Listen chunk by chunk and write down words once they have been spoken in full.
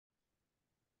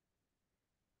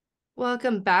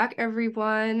Welcome back,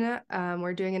 everyone.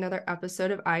 We're doing another episode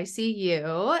of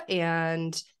ICU,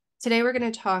 and today we're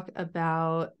going to talk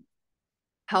about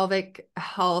pelvic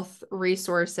health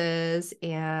resources.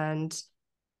 And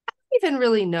I don't even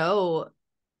really know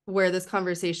where this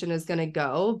conversation is going to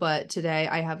go, but today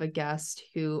I have a guest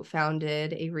who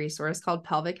founded a resource called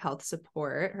Pelvic Health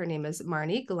Support. Her name is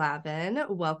Marnie Glavin.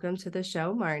 Welcome to the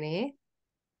show, Marnie.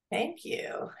 Thank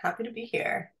you. Happy to be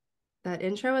here. That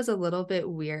intro is a little bit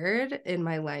weird in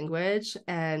my language.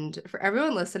 And for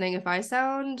everyone listening, if I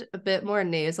sound a bit more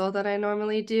nasal than I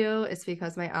normally do, it's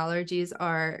because my allergies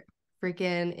are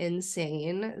freaking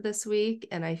insane this week.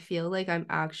 And I feel like I'm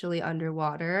actually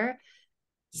underwater.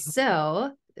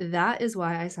 So that is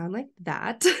why I sound like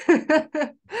that.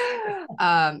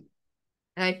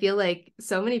 And I feel like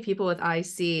so many people with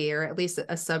IC, or at least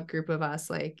a subgroup of us,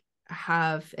 like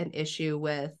have an issue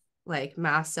with like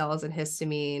mast cells and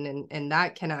histamine, and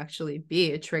that can actually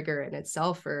be a trigger in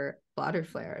itself for bladder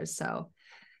flares. So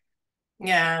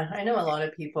Yeah, I know a lot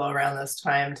of people around this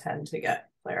time tend to get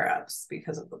flare-ups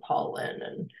because of the pollen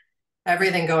and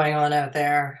everything going on out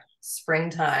there.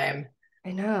 Springtime.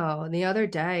 I know. The other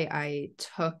day I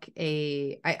took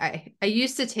I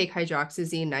used to take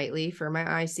hydroxyzine nightly for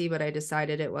my IC, but I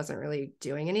decided it wasn't really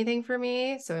doing anything for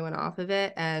me. So I went off of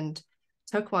it and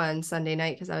took one Sunday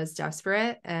night because I was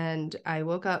desperate. And I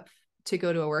woke up to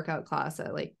go to a workout class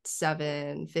at like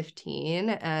 7:15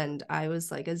 and I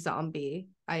was like a zombie.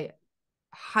 I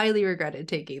highly regretted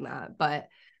taking that, but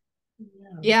Yeah.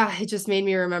 yeah, it just made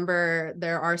me remember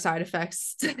there are side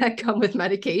effects that come with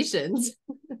medications.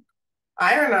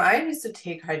 I remember I used to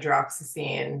take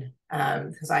hydroxyzine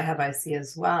because I have IC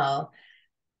as well,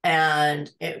 and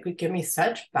it would give me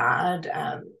such bad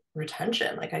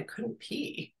retention. Like I couldn't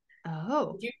pee.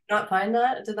 Oh. Did you not find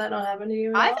that? Did that not happen to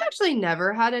you at I've all? actually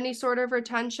never had any sort of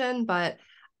retention, but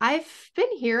I've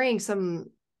been hearing some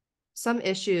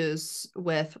issues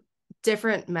with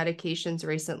different medications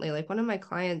recently. Like one of my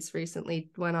clients recently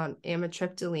went on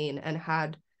amitriptyline and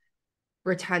had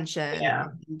retention Yeah.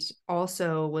 and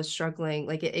also was struggling.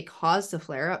 Like it caused a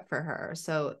flare up for her.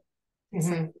 So it's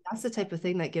like Hmm. that's the type of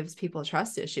thing that gives people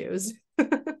trust issues.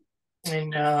 I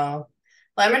know.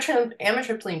 Well,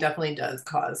 amitriptyline definitely does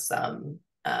cause some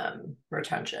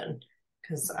retention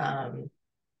because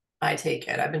I take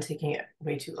it. I've been taking it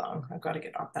way too long. I've got to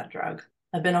get off that drug.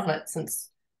 I've been on it since,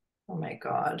 oh my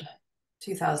God,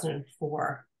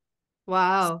 2004. So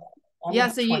Wow. Yeah,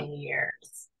 almost so you 20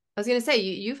 years. I was gonna say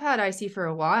you've had IC for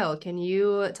a while. Can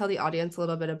you tell the audience a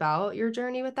little bit about your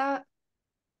journey with that?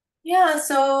 Yeah,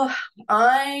 so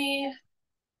I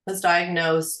was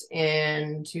diagnosed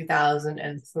in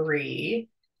 2003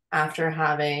 after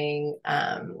having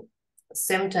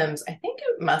symptoms. I think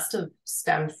it must have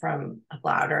stemmed from a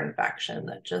bladder infection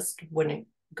that just wouldn't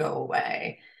go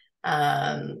away.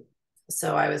 Um,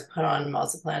 so I was put on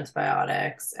multiple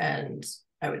antibiotics and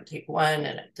I would take one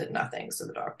and it did nothing. So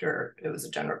the doctor, it was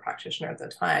a general practitioner at the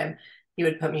time, he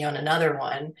would put me on another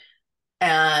one.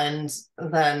 And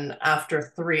then after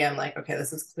three, I'm like, okay,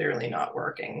 this is clearly not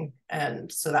working.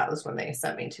 And so that was when they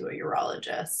sent me to a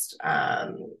urologist.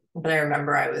 But I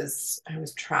remember I was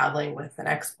traveling with an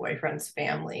ex-boyfriend's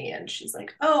family, and she's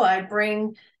like, oh, I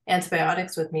bring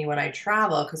antibiotics with me when I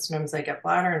travel because sometimes I get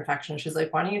bladder infection. She's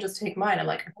like, why don't you just take mine? I'm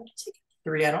like, I'm going to take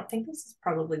three. I don't think this is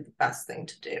probably the best thing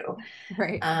to do.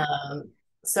 Right. Um,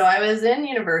 so I was in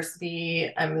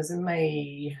university. I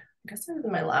guess I was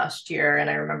in my last year, and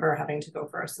I remember having to go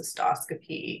for a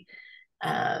cystoscopy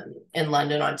in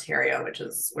London, Ontario, which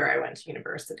is where I went to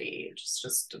university, which is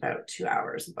just about 2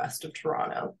 hours west of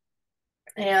Toronto.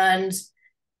 And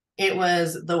it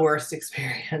was the worst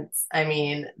experience. I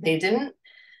mean, they didn't.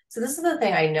 So this is the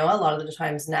thing. I know a lot of the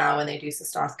times now when they do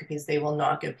cystoscopies, they will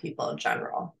not give people a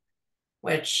general,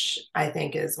 which I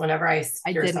think is whenever I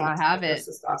I hear did someone not say have a it.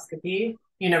 cystoscopy,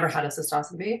 you never had a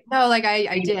cystoscopy? No, like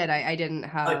I You, did. I didn't oh,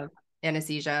 have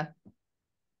anesthesia.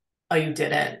 oh, you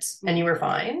didn't, and you were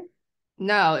fine?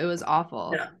 No, it was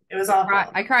awful. No, it was awful.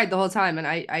 I cried the whole time, and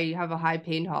I have a high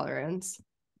pain tolerance.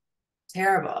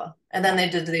 Terrible. And then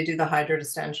did they do the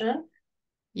hydrodistension?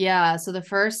 Yeah, so the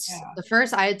first Yeah. the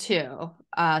first I had two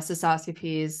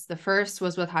cystoscopies. The first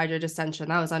was with hydrodistension,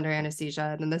 that was under anesthesia,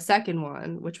 and then the second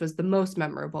one, which was the most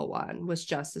memorable one, was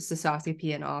just a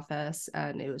cystoscopy in office,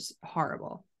 and it was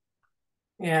horrible.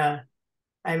 Yeah.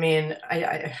 I mean,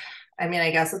 I mean,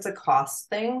 I guess it's a cost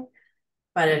thing,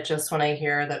 but it just when I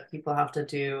hear that people have to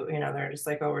do, they're just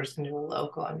like, oh, we're just gonna do a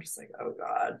local. I'm just like, oh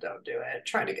God, don't do it.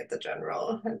 Try to get the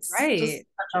general. It's just Right.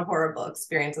 such a horrible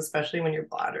experience, especially when your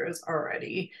bladder is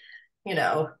already, you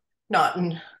know, not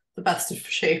in the best of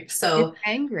shape. It's So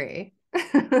angry.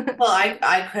 Well,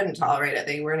 I couldn't tolerate it.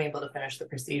 They weren't able to finish the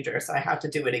procedure, so I had to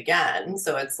do it again.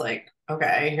 So it's like,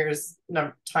 okay, here's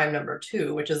time number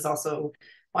two, which is also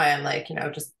why I'm like,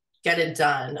 just get it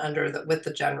done under the with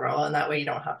the general, and that way you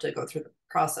don't have to go through the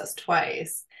process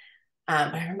twice.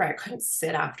 But I remember I couldn't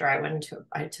sit after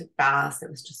I took baths. It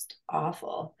was just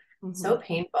awful, so Mhm.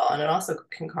 painful, and it also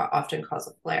can often cause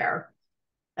a flare.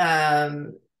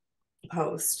 Um,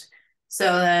 Post.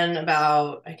 So then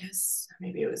about, I guess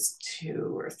maybe it was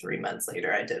 2 or 3 months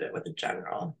later, I did it with a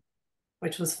general,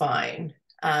 which was fine.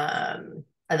 And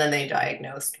then they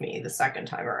diagnosed me the second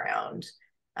time around,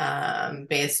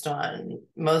 based on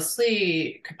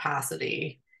mostly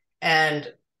capacity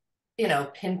and,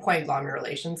 pinpoint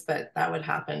glomerations, but that would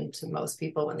happen to most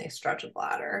people when they stretch a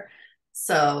bladder.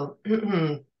 So,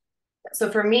 so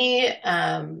for me,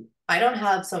 I don't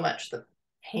have so much the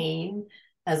pain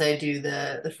as I do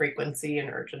the frequency and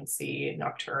urgency,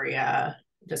 nocturia,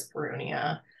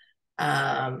 dyspareunia.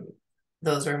 Um,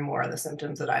 those are more the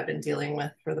symptoms that I've been dealing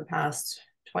with for the past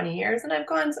 20 years. And I've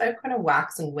kind of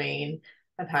waxed and wane.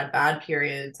 I've had bad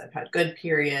periods, I've had good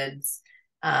periods.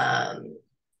 Um,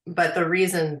 but the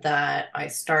reason that I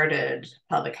started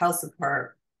pelvic health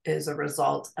support is a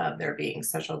result of there being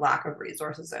such a lack of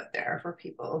resources out there for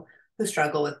people who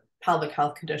struggle with pelvic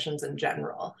health conditions in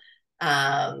general.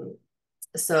 Um,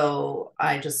 so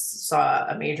I just saw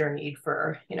a major need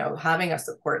for, having a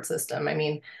support system. I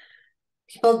mean,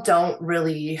 people don't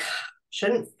really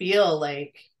shouldn't feel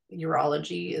like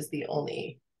urology is the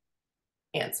only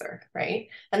answer, right?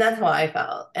 And that's how I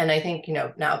felt. And I think,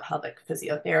 now pelvic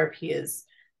physiotherapy is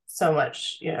so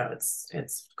much,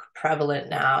 it's prevalent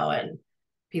now and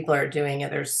people are doing it.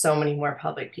 There's so many more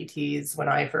pelvic PTs. When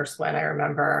I first went, I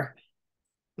remember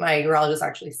my urologist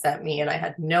actually sent me and I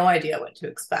had no idea what to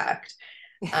expect.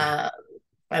 Um,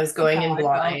 I was That's going how in I felt.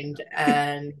 blind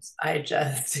and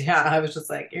yeah, I was just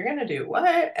like, you're gonna do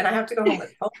what? And I have to go home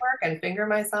with homework and finger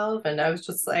myself. And I was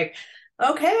just like,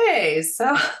 okay,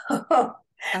 so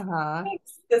Uh-huh.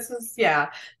 this is,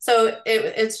 yeah. So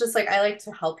it's just like I like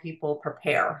to help people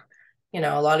prepare.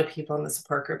 A lot of people in the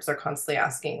support groups are constantly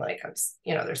asking, like,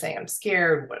 they're saying I'm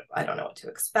scared, I don't know what to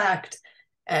expect.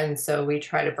 And so we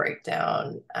try to break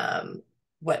down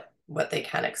what they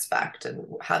can expect and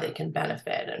how they can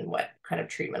benefit and what kind of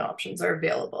treatment options are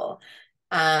available.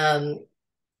 Um,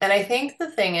 and I think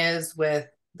the thing is with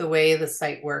the way the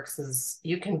site works is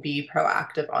you can be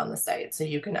proactive on the site. So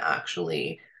you can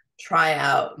actually try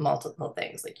out multiple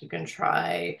things. Like you can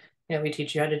try, we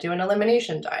teach you how to do an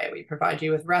elimination diet. We provide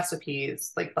you with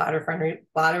recipes, like bladder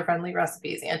friendly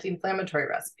recipes, anti-inflammatory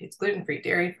recipes, gluten-free,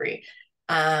 dairy-free.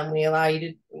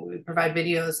 We provide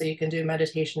videos so you can do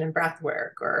meditation and breath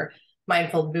work or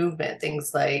mindful movement,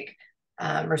 things like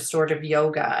restorative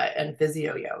yoga and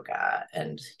physio yoga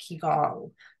and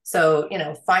qigong. So,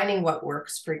 finding what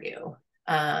works for you.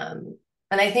 And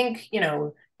I think,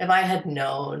 if I had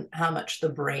known how much the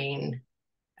brain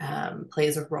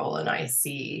plays a role in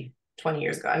IC 20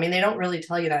 years ago, I mean, they don't really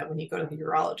tell you that when you go to the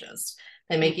urologist.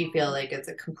 They make you feel Mhm. like it's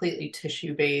a completely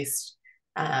tissue based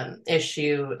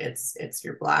issue. It's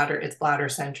your bladder, it's bladder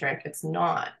centric. It's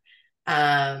not.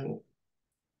 Um,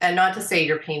 and not to say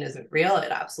your pain isn't real,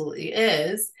 it absolutely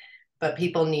is, but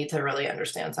people need to really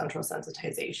understand central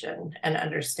sensitization and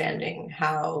understanding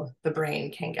how the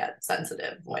brain can get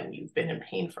sensitive when you've been in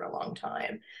pain for a long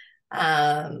time.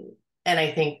 And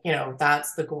I think,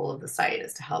 that's the goal of the site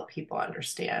is to help people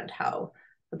understand how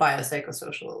the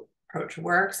biopsychosocial approach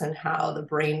works and how the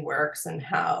brain works and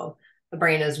how the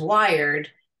brain is wired.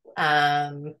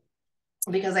 Um,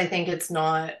 because I think it's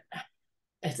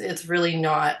really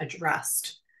not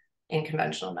addressed in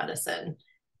conventional medicine.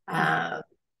 Uh,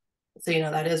 so,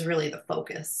 that is really the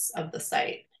focus of the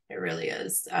site. It really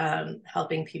is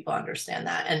helping people understand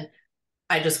that. And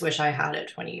I just wish I had it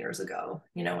 20 years ago,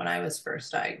 when I was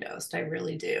first diagnosed. I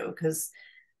really do. Because,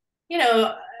 you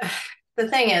know, the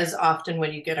thing is, often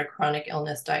when you get a chronic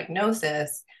illness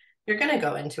diagnosis, you're going to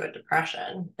go into a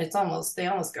depression. They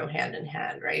almost go hand in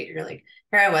hand, right? You're like,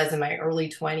 here I was in my early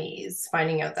 20s,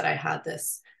 finding out that I had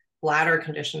this bladder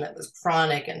condition that was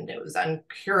chronic and it was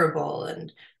uncurable,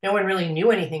 and no one really knew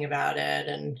anything about it.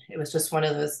 And it was just one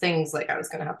of those things like I was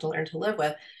going to have to learn to live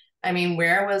with. I mean,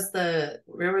 where was the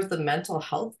mental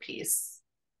health piece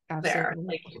there?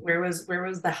 Absolutely. Like, where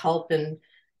was the help? And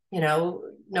no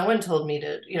one told me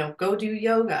to, go do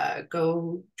yoga,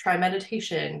 go try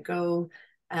meditation, go,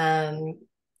 um,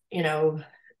 you know,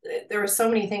 there were so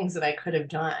many things that I could have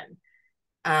done.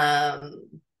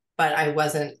 Um, but I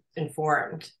wasn't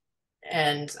informed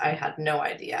and I had no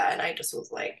idea. And I just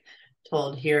was like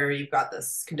told, here, you've got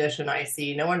this condition I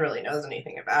see. No one really knows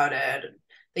anything about it.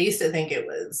 they used to think it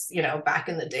was, back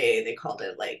in the day, they called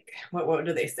it like, what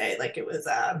do they say? Like it was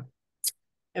a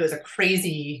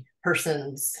crazy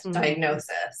person's Mm-hmm.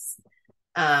 diagnosis,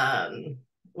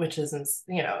 which isn't,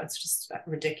 it's just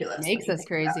ridiculous when Makes you us think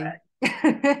about crazy.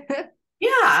 it. Yeah,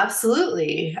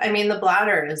 absolutely. I mean, the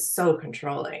bladder is so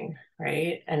controlling,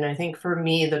 right? And I think for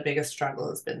me, the biggest struggle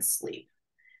has been sleep.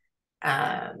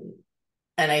 Um,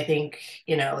 and I think,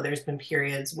 there's been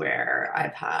periods where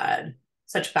I've had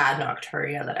such bad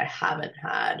nocturia that I haven't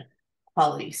had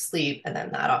quality sleep. And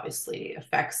then that obviously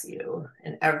affects you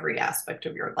in every aspect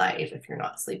of your life if you're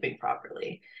not sleeping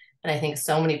properly. And I think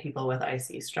so many people with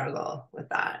IC struggle with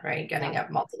that, right? Getting Yeah.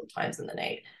 up multiple times in the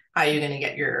night. How are you going to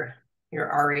get your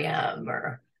REM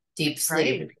or deep sleep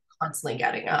Right. if you're constantly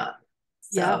getting up?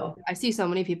 Yep. So, I see so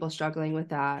many people struggling with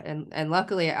that. And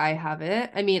luckily I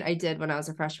haven't. I mean, I did when I was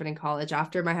a freshman in college.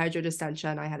 After my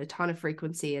hydrodistension, I had a ton of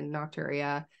frequency and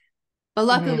nocturia. But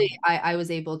luckily mm, I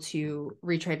was able to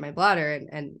retrain my bladder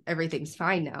and everything's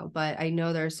fine now. But I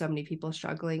know there are so many people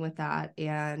struggling with that.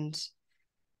 And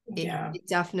yeah, it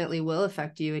definitely will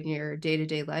affect you in your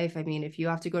day-to-day life. I mean, if you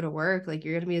have to go to work, like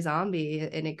you're gonna be a zombie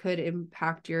and it could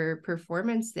impact your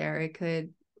performance there. It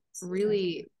could absolutely.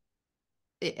 really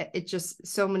it just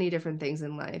so many different things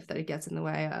in life that it gets in the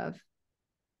way of.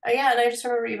 Yeah, and I just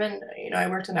remember even, I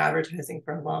worked in advertising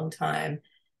for a long time,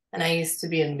 and I used to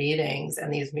be in meetings,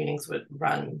 and these meetings would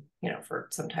run, for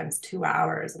sometimes 2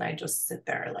 hours, and I just sit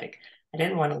there like I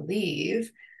didn't want to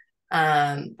leave.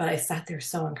 But I sat there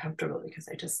so uncomfortable because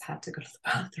I just had to go to the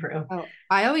bathroom, Oh, and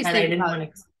I always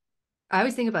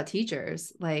think about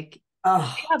teachers. Like they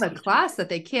oh, have a teachers, class that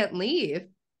they can't leave.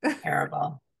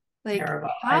 terrible, Like terrible.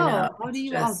 I know. how do It's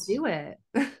you all just, do it?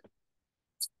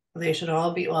 they should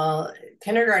all be, well,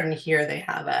 kindergarten here, they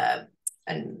have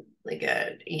an like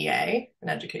a EA, an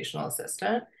educational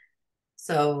assistant.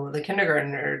 So the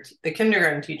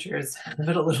kindergarten teachers have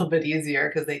it a little bit easier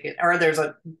because they get, or there's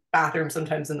a bathroom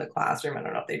sometimes in the classroom. I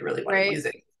don't know if they'd really want to Right. use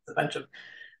it. It's a bunch of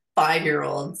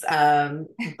 5-year-olds.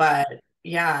 But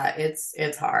yeah,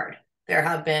 it's hard. There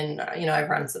have been, I've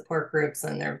run support groups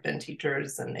and there have been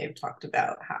teachers and they've talked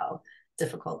about how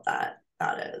difficult that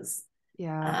is.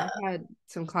 Yeah, Uh, I've had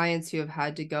some clients who have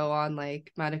had to go on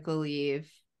like medical leave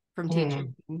from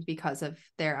teaching mm, because of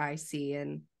their IC,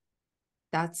 and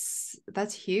that's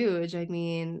huge. I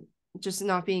mean, just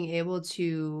not being able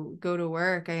to go to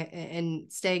work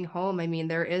and staying home. I mean,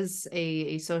 there is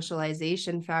a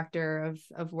socialization factor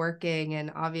of working,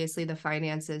 and obviously the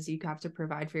finances you have to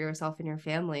provide for yourself and your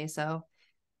family. So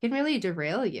it can really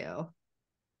derail you.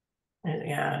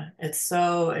 Yeah, it's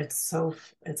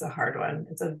a hard one.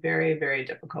 It's a very, very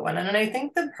difficult one. And I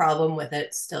think the problem with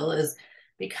it still is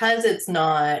because it's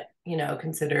not,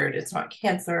 considered, it's not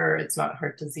cancer, it's not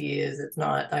heart disease, it's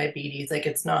not diabetes, like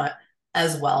it's not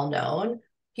as well known.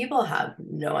 People have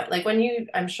no, like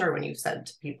I'm sure when you've said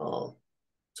to people,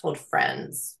 told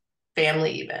friends,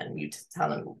 family even, you tell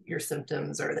them your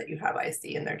symptoms or that you have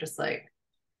IC, and they're just like,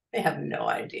 they have no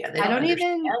idea. They I don't don't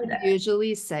even understand it.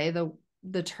 usually say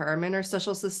the term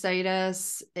interstitial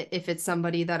cystitis if it's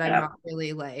somebody that I'm Yeah. not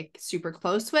really like super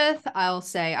close with. I'll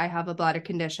say I have a bladder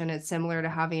condition. It's similar to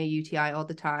having a UTI all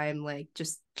the time, like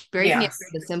just breaking it through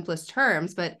Yes. the simplest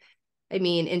terms. But I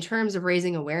mean, in terms of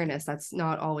raising awareness, that's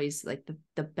not always like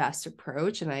the best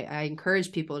approach. And I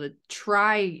encourage people to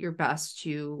try your best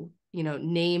to,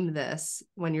 name this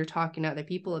when you're talking to other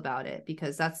people about it,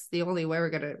 because that's the only way we're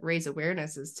going to raise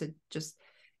awareness is to just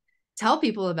tell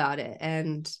people about it.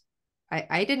 And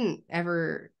I didn't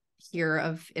ever hear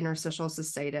of interstitial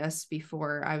cystitis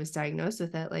before I was diagnosed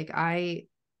with it. Like I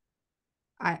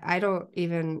don't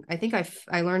even, I think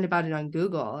I learned about it on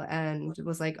Google and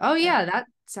was like, oh Yeah. yeah, that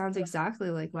sounds exactly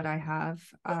like what I have.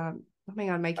 Oh my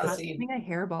God, my Oh, cat's so you, having a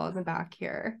hairball in the back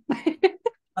here.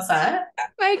 what's that?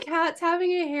 My cat's having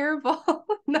a hairball.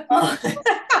 Oh,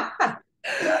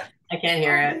 I can't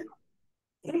hear it.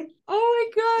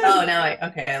 Oh my Oh, God. now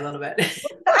okay, a little bit.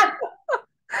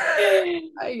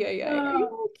 Ay, ay, ay. Are Oh.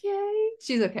 you okay?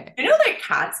 She's okay. You know that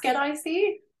cats get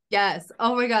icy? Yes.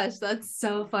 Oh my gosh, that's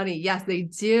so funny. Yes, they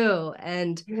do.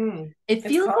 And Mm, it it's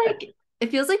feels common. like it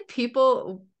feels like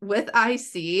people with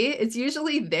IC, it's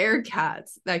usually their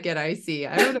cats that get IC.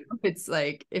 I don't know if it's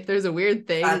like if there's a weird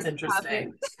thing That's that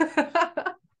interesting. happens.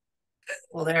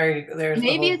 Well, there's the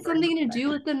Maybe whole it's brain something to do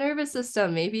connection. with the nervous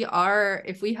system. Maybe our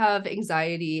if we have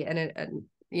anxiety and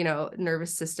a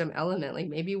nervous system element, like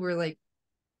maybe we're like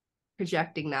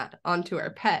projecting that onto our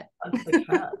pet. That's the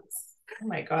cats. Oh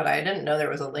my God, I didn't know there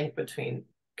was a link between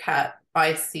cat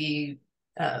IC,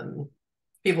 um,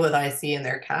 people with IC and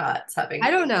their cats I having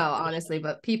don't know, the condition. honestly,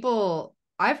 but people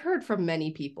I've heard from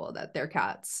many people that their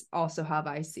cats also have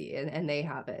IC and they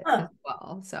have it as Huh.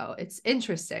 well. So it's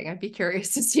interesting. I'd be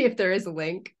curious to see if there is a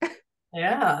link.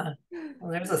 Yeah.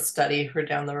 Well, there's a study for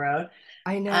down the road.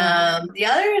 I know. The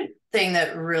other thing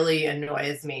that really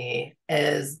annoys me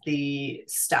is the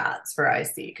stats for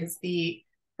IC because the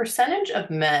percentage of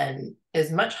men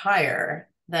is much higher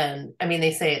than, I mean,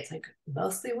 they say it's like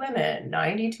mostly women,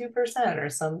 92% or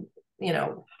some,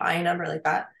 high number like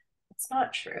that. It's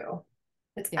not true.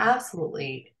 It's Yeah.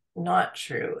 absolutely not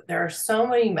true. There are so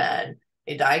many men,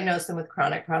 they diagnose them with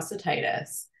chronic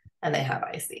prostatitis and they have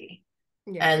IC.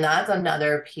 Yeah. And that's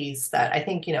another piece that I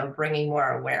think, bringing more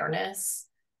awareness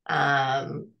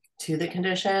um, to the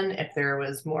condition, if there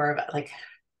was more of like,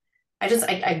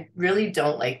 I really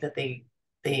don't like that they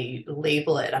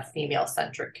label it a female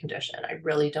centric condition. I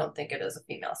really don't think it is a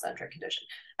female centric condition.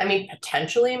 I mean,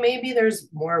 potentially maybe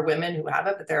there's more women who have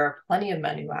it, but there are plenty of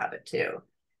men who have it too.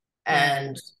 Yeah.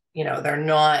 And, they're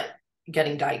not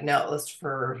getting diagnosed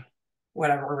for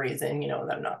whatever reason,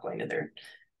 them not going to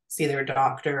see their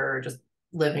doctor or just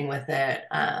living with it.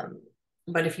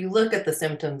 But if you look at the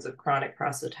symptoms of chronic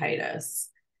prostatitis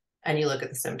and you look at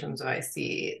the symptoms of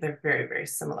IC, they're very, very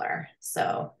similar.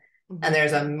 So, and Hmm.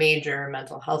 there's a major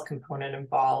mental health component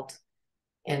involved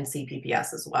in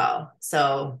CPPS as well.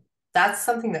 So that's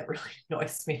something that really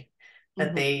annoys me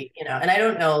that Hmm. and I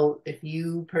don't know if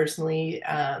you personally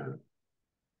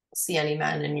see any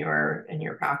men in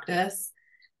your practice.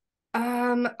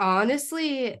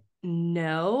 Honestly,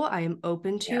 no, I am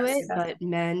open to Yeah, it, see that's but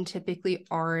men typically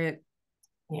aren't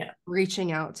yeah.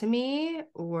 reaching out to me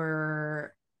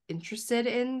or interested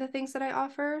in the things that I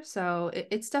offer. So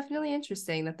it's definitely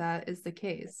interesting that that is the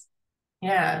case.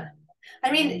 Yeah.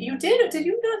 I mean, did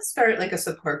you not start like a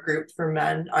support group for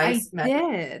men, I ICE men,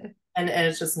 did. and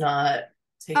it's just not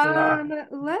taking off?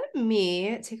 Let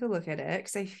me take a look at it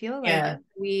because I feel like Yeah.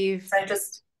 we've So I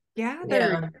just, gathered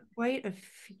yeah. quite a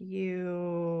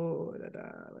few.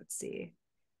 Let's see.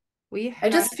 We I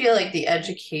have, just feel like the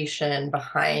education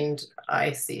behind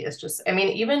IC is just, I mean,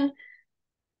 even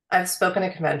I've spoken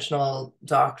to conventional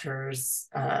doctors,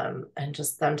 and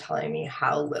just them telling me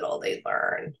how little they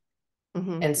learn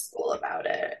mhm, in school about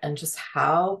it and just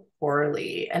how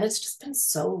poorly, and it's just been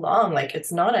so long, like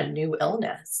it's not a new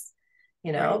illness,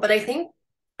 right. but I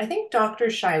think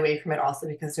doctors shy away from it also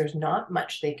because there's not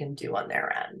much they can do on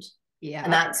their end.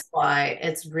 And Yeah. that's why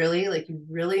it's really like you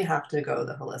really have to go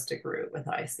the holistic route with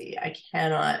IC. I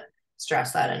cannot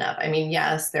stress that enough. I mean,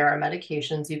 yes, there are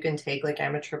medications you can take like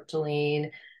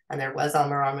amitriptyline, and there was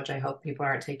Almiron, which I hope people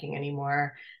aren't taking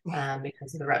anymore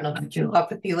because of the retinal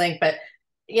vasculopathy link. But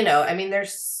I mean,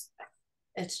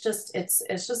 it's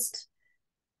just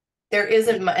there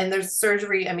isn't, and there's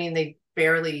surgery. I mean,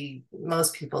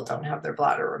 most people don't have their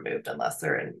bladder removed unless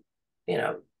they're in, you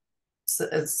know,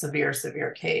 a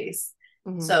severe case.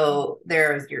 Mhm. So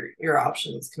there's your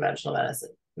options: conventional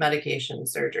medicine, medication,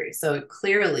 surgery. So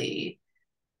clearly,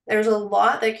 there's a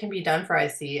lot that can be done for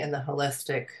IC in the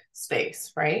holistic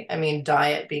space, right? I mean,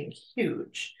 diet being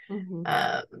huge, Mhm.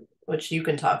 um, which you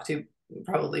can talk to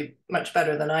probably much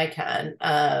better than I can.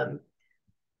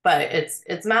 But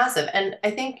it's massive, and I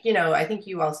think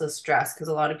you also stress because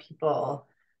a lot of people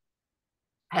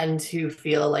tend to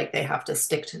feel like they have to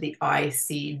stick to the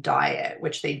IC diet,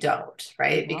 which they don't, They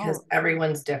right? Because don't.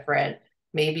 everyone's different.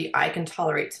 Maybe I can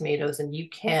tolerate tomatoes and you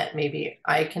can't. Maybe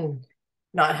I can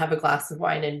not have a glass of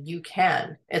wine and you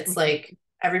can. It's Mhm. like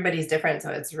everybody's different.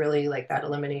 So it's really like that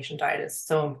elimination diet is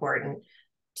so important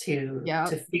to Yeah.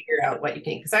 figure out what you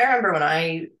can eat. Because I remember when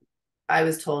I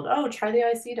was told, oh, try the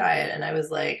IC diet. And I was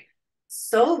like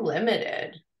so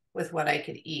limited with what I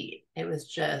could eat. It was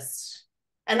just,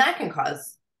 and that can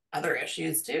cause other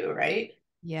issues too, right?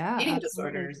 Yeah, Eating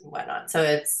absolutely. disorders and whatnot. So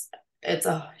it's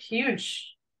a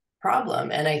huge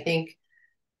problem. And I think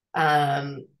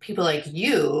people like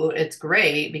you, it's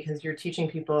great because you're teaching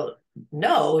people,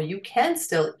 no, you can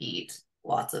still eat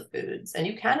lots of foods and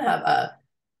you can have a,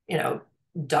 you know,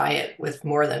 diet with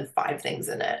more than five things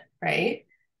in it, right?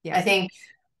 I Yeah. think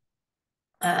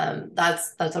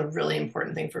that's a really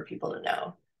important thing for people to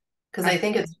know because I I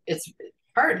think it's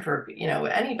hard for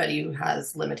anybody who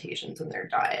has limitations in their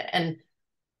diet. And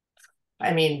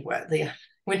I mean,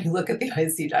 when you look at the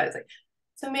IC diet, it's like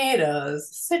tomatoes,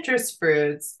 citrus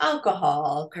fruits,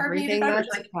 alcohol, carbonated everything beverage,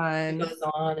 that's like it fun. goes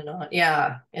on and on.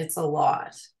 Yeah, it's a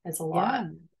lot. It's a Yeah. lot.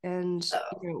 And So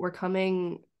we're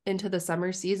coming into the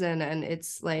summer season and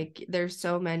it's like there's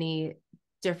so many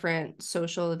different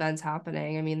social events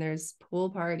happening. I mean, there's pool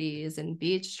parties and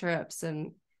beach trips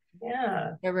and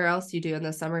yeah, whatever else you do in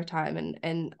the summertime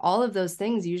and all of those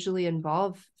things usually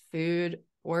involve food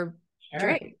or sure.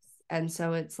 drinks. And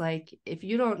so it's like, if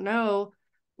you don't know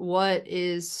what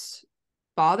is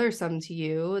bothersome to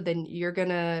you, then you're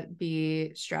gonna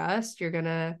be stressed. You're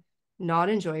gonna not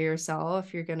enjoy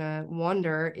yourself. You're gonna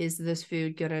wonder, is this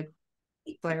food gonna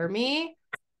flare me?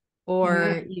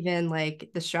 Or Mhm. even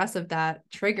like the stress of that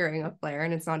triggering a flare,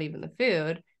 and it's not even the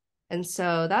food. And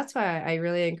so that's why I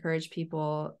really encourage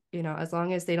people, as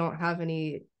long as they don't have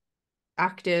any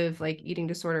active like eating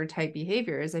disorder type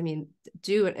behaviors, I mean,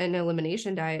 do an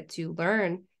elimination diet to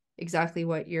learn exactly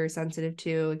what you're sensitive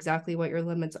to, exactly what your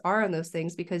limits are on those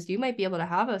things, because you might be able to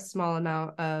have a small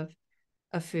amount of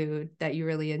a food that you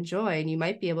really enjoy and you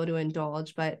might be able to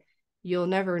indulge, but you'll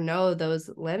never know those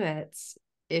limits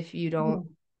if you don't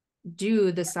Mhm.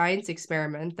 do the science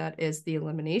experiment that is the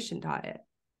elimination diet.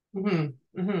 Mhm.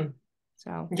 Mhm.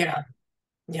 So, Yeah.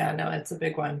 Yeah, no, it's a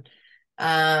big one.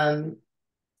 Um,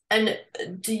 and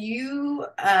do you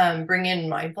bring in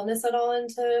mindfulness at all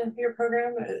into your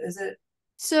program? Is it?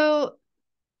 so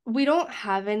we don't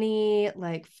have any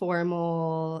like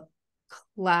formal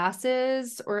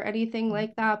classes or anything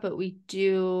like that, but we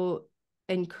do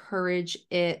encourage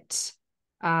it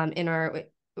in our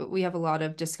we have a lot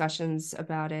of discussions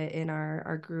about it in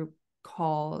our group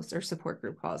calls or support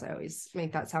group calls. I always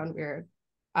make that sound weird.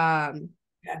 Um,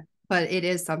 Yeah. but it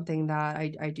is something that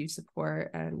I do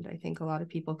support and I think a lot of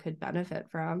people could benefit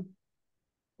from.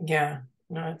 Yeah.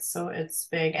 No, it's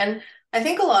big. And I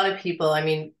think a lot of people, I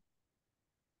mean,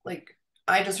 like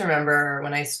I just remember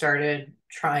when I started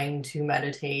trying to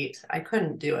meditate, I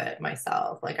couldn't do it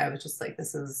myself. Like I was just like,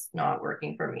 this is not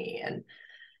working for me. And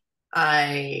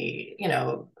I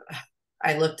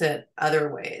looked at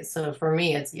other ways. So for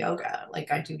me, it's yoga.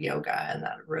 Like I do yoga and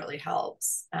that really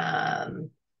helps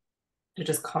to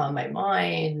just calm my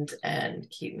mind and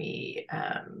keep me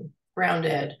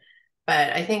grounded.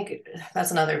 But I think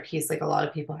that's another piece. Like a lot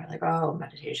of people are like, oh,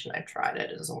 meditation, I've tried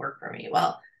it. It doesn't work for me.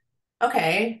 Well,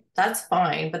 okay, that's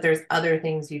fine. But there's other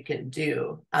things you can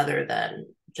do other than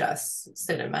just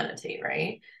sit and meditate,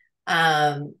 right?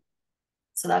 Um,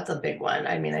 so that's a big one.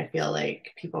 I mean, I feel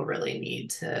like people really need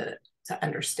to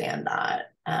understand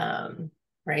that,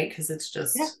 right? Because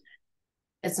Yeah,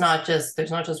 it's not just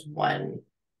there's not just one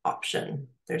option.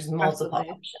 There's multiple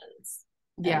absolutely. options,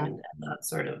 Yeah. and that's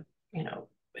sort of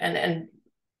and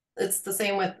it's the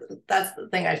same with that's the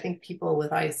thing. I think people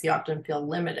with IC often feel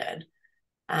limited,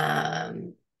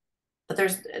 um, but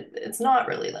it's not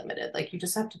really limited. Like you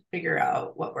just have to figure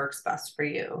out what works best for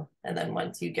you, and then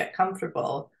once you get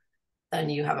comfortable then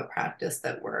you have a practice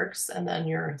that works, and then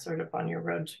you're sort of on your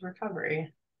road to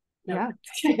recovery. No, Yeah.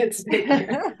 it's bigger.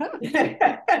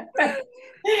 I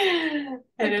That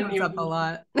didn't comes up a even.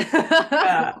 lot.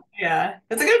 Yeah,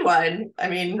 it's a good one. I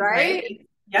mean, right? Right?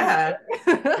 Yeah,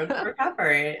 road to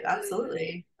recovery,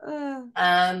 absolutely. Uh,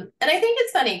 And I think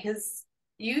it's funny because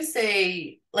you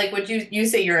say, like, would you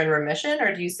say you're in remission,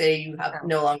 or do you say you have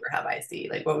no. no longer have IC?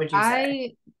 Like, what would you say?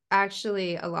 I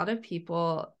actually, a lot of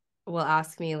people will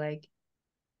ask me, like,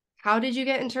 how did you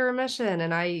get into remission?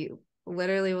 And I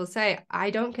literally will say,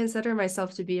 I don't consider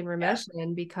myself to be in Yeah,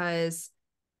 remission because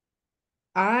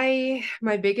my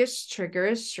biggest trigger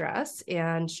is stress,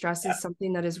 and stress yeah. is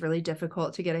something that is really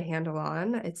difficult to get a handle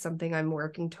on. It's something I'm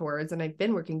working towards, and I've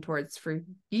been working towards for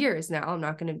years now. I'm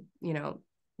not going to,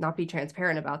 not be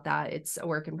transparent about that. It's a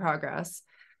work in progress.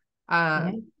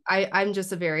 Mhm. I'm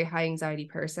just a very high anxiety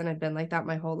person. I've been like that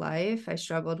my whole life. I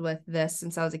struggled with this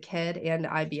since I was a kid and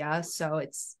IBS, so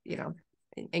it's,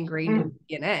 ingrained in Mhm.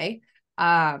 DNA.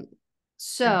 Yeah.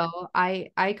 So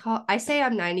I say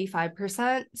I'm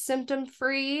 95% symptom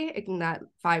free, and that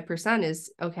 5%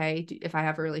 is okay. If I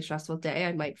have a really stressful day,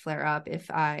 I might flare up.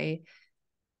 If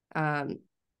um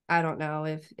I don't know,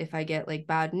 if I get like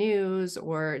bad news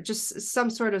or just some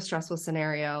sort of stressful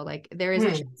scenario, like there is a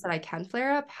Mhm. chance that I can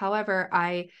flare up. However,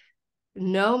 I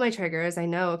know my triggers. I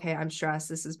know, okay, I'm stressed.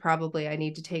 This is probably, I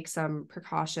need to take some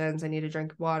precautions. I need to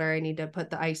drink water. I need to put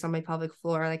the ice on my pelvic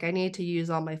floor. Like I need to use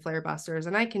all my flare busters,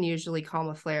 and I can usually calm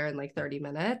a flare in like 30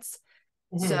 minutes.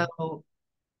 Mhm. So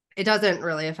it doesn't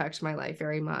really affect my life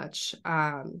very much.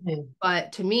 Mhm.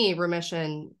 But to me,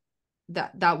 remission,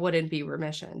 that wouldn't be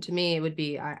remission. To me, it would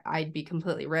be I'd be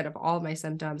completely rid of all my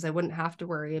symptoms. I wouldn't have to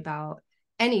worry about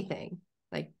anything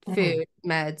like Mhm. food,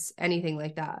 meds, anything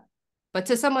like that. But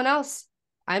to someone else,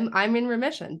 I'm in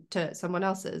remission to someone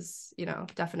else's,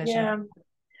 definition. Yeah. So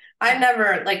I've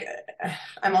never like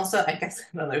I'm also I guess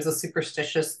there's a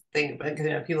superstitious thing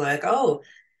because people are like, oh,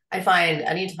 I find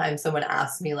anytime someone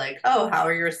asks me like, oh, how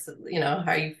are your how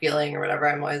are you feeling or whatever,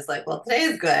 I'm always like, well, today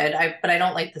is good. But I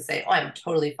don't like to say, oh, I'm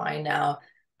totally fine now.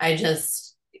 I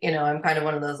just, I'm kind of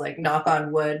one of those like knock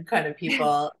on wood kind of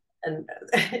people. And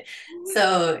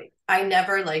so I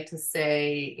never like to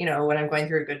say, when I'm going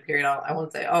through a good period, I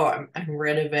won't say, oh, I'm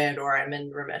rid of it or I'm in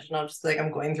remission. I'll just like,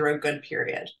 I'm going through a good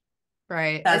period.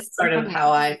 Right. That's It's so sort of funny.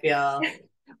 how I feel.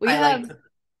 We I have like to,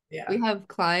 yeah. we have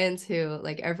clients who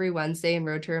like every Wednesday in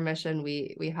Road to Remission,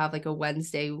 we have like a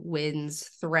Wednesday wins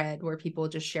thread where people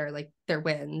just share like their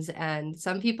wins. And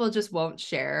some people just won't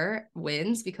share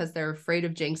wins because they're afraid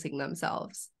of jinxing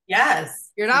themselves.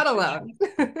 Yes. You're not alone.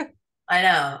 I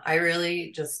know. I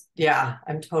really just, yeah,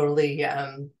 I'm totally,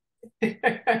 You're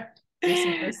I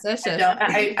superstitious. don't,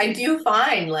 I do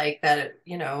find like that,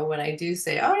 when I do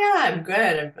say, oh yeah, I'm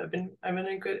good. I've been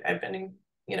in,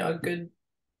 a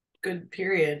good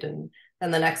period. And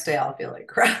then the next day I'll feel like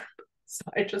crap. So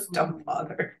I just don't Mhm.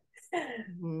 bother,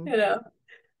 Mhm. you know?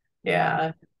 Yeah.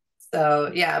 Yeah.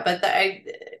 So yeah, but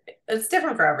it's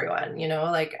different for everyone,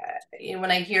 like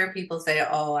when I hear people say,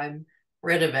 oh, I'm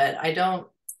rid of it,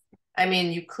 I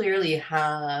mean, you clearly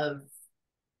have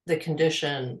the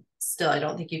condition still. I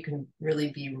don't think you can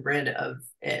really be rid of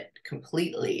it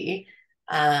completely.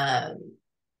 Um,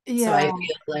 so I Yeah.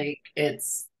 feel like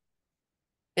it's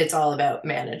all about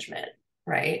management,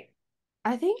 right?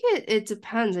 I think it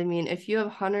depends. I mean, if you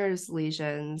have Hunner's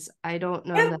lesions, I don't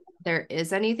know Yeah. that there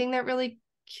is anything that really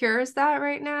cures that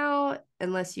right now,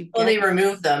 unless you Well, get they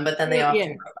remove them, but then they yeah.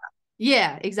 often grow back.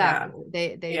 Yeah, Yeah. exactly.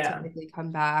 They Yeah. typically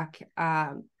come back.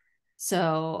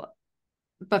 So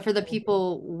but for the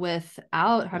people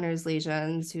without Hunner's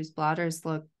lesions whose bladders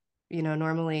look,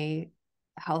 normally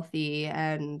healthy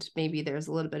and maybe there's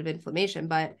a little bit of inflammation,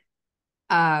 but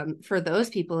for those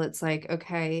people it's like,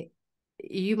 okay,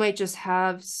 you might just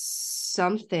have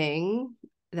something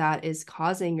that is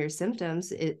causing your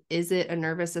symptoms. Is it a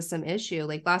nervous system issue?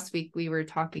 Like last week we were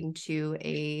talking to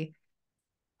a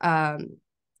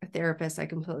therapist. I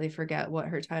completely forget what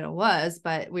her title was,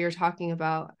 but we were talking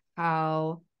about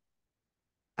how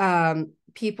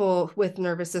people with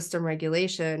nervous system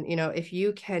regulation, if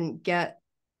you can get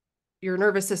your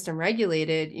nervous system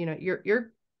regulated,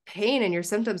 your pain and your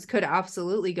symptoms could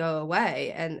absolutely go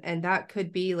away, and that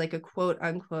could be like a quote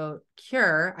unquote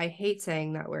cure. I hate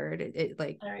saying that word. It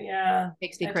like Oh, yeah.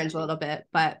 makes me cringe a little bit,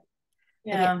 but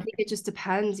I mean, I Yeah. think it just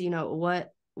depends,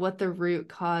 what the root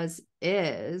cause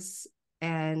is,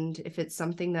 and if it's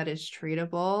something that is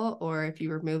treatable, or if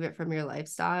you remove it from your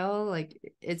lifestyle, like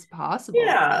it's possible.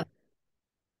 Yeah. I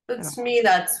But don't to know. me,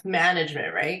 that's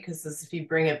management, right? Because if you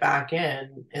bring it back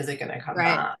in, is it going to come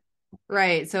Right. back?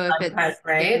 Right. So if it's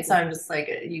Right. So yeah, I'm just like,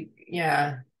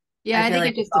 yeah, yeah, I I feel think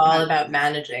like it it's just all depends. about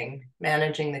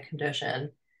managing the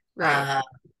condition, Right. uh,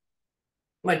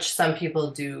 which some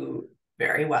people do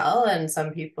very well and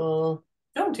some people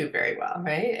don't do very well,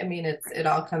 right? I mean, it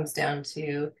all comes down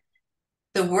to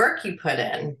the work you put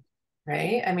in,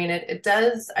 right? I mean, it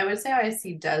does, I would say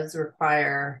IC does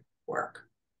require work.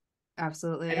 I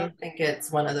Absolutely. don't think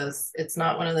it's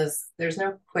not one of those, there's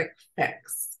no quick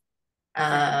fix,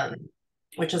 Right. um,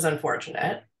 which is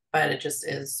unfortunate, but it just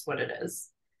is what it is.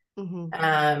 Hmm.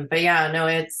 But yeah, no,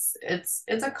 it's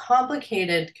a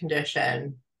complicated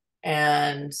condition,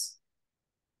 and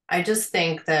I just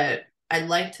think that I'd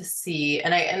like to see,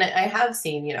 and I have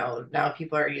seen, now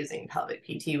people are using pelvic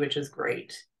PT, which is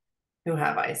great, who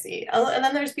have IC, and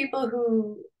then there's people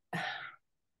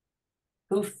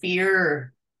who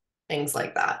fear things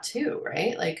like that too,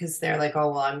 right? Like, because they're like, oh,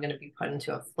 well, I'm going to be put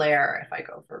into a flare if I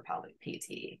go for pelvic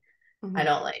PT. I Hmm.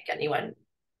 don't like anyone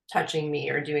touching me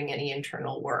or doing any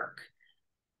internal work.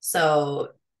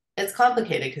 So it's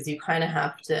complicated because you kind of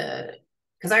have to.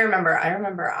 Because I remember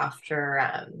after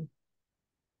I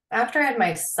had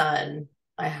my son,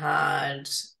 I had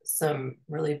some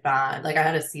really bad, like I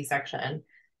had a C-section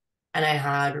and I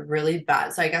had really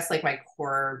bad. So I guess like my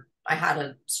core, I had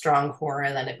a strong core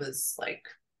and then it was like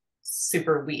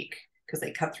super weak because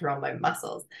they cut through all my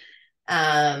muscles.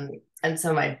 And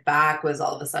so my back was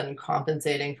all of a sudden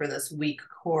compensating for this weak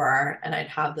core, and I'd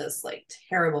have this like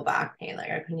terrible back pain.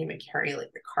 Like I couldn't even carry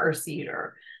like the car seat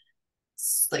or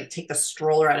like take the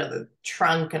stroller out of the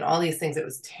trunk and all these things. It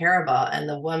was terrible. And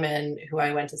the woman who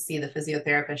I went to see, the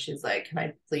physiotherapist, she's like, "Can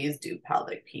I please do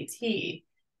pelvic PT?"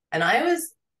 And I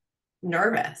was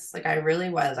nervous. Like I really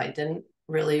was. I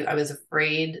was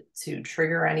afraid to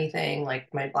trigger anything.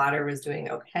 Like my bladder was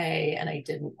doing okay, and I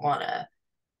didn't want to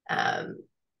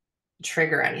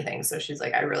trigger anything. So she's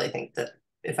like, I really think that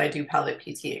if I do pelvic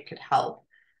PT, it could help.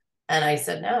 And I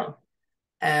said no.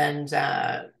 And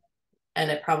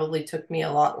it probably took me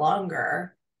a lot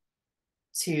longer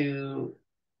to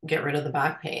get rid of the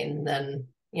back pain than,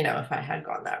 if I had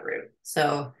gone that route.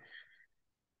 So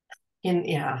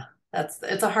yeah,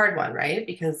 it's a hard one, right?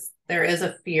 Because there is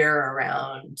a fear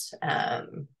around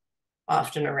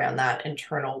often around that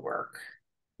internal work.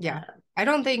 Yeah. Um, I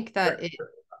don't think that for- it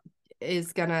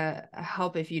is gonna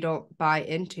help if you don't buy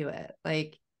into it.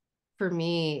 Like for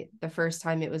me, the first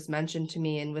time it was mentioned to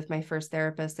me and with my first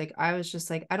therapist, like I was just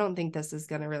like, I don't think this is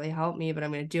gonna really help me, but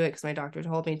I'm gonna do it because my doctor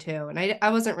told me to. And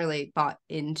I wasn't really bought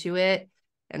into it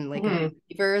and like a Mhm,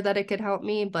 believer that it could help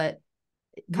me. But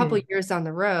a couple mhm. years down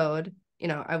the road,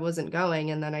 I wasn't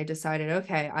going. And then I decided,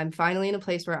 okay, I'm finally in a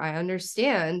place where I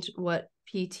understand what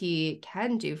PT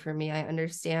can do for me. I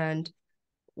understand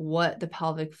what the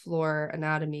pelvic floor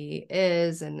anatomy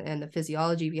is and the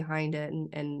physiology behind it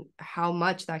and how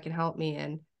much that can help me.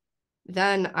 And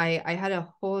then I had a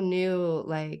whole new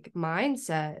like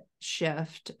mindset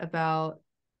shift about,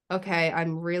 okay,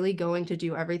 I'm really going to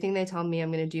do everything they tell me.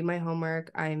 I'm going to do my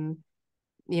homework. I'm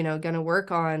going to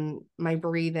work on my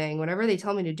breathing. Whatever they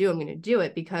tell me to do, I'm going to do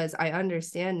it because I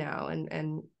understand now.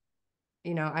 And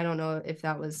I don't know if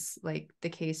that was like the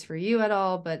case for you at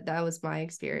all, but that was my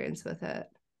experience with it.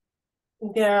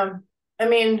 Yeah. I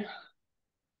mean,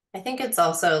 I think it's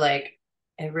also like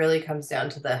it really comes down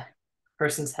to the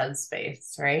person's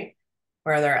headspace, right?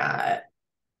 Where they're at,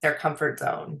 their comfort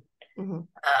zone. Mm-hmm.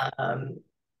 Um,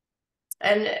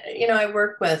 and I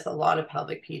work with a lot of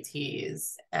pelvic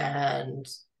PTs and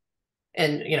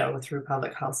through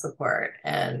public health support,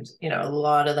 and a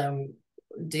lot of them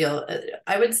deal.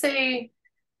 I would say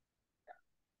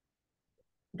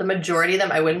the majority of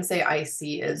them. I wouldn't say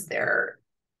IC is their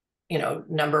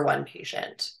number one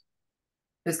patient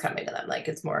who's coming to them. Like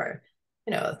it's more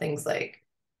things like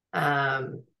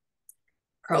um,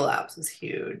 prolapse is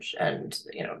huge, and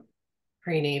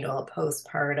prenatal,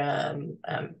 postpartum,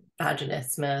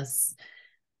 vaginismus,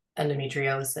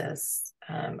 endometriosis.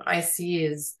 IC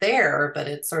is there, but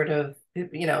it's sort of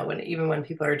when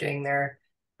people are doing their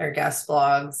guest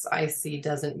blogs, IC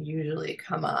doesn't usually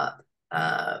come up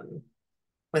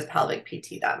with pelvic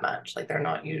PT that much. Like they're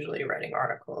not usually writing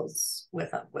articles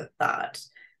with that.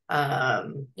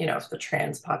 For the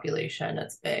trans population,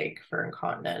 it's big for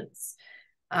incontinence.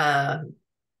 Um,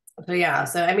 so yeah,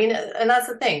 so I mean, and that's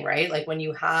the thing, right? Like when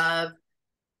you have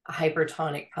a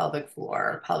hypertonic pelvic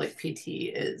floor, pelvic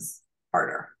PT is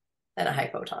harder than a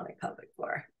hypotonic pelvic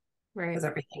floor Right. because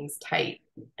everything's tight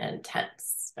and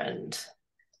tense and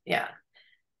yeah.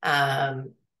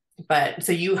 Um, but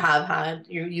so you've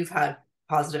had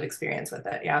positive experience with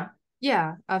it, yeah?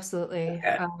 Yeah, That's absolutely.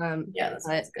 good. Yeah, that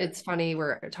But sounds good. it's funny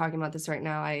we're talking about this right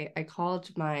now. I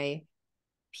called my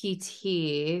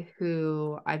PT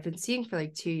who I've been seeing for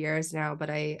like 2 years now, but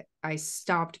I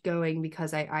stopped going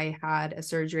because I had a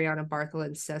surgery on a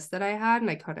Bartholin cyst that I had and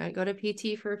I couldn't go to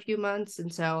PT for a few months.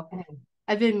 And so Mm,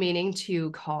 I've been meaning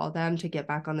to call them to get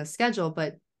back on the schedule,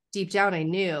 but deep down I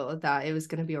knew that it was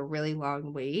going to be a really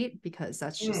long wait because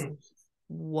that's just mm,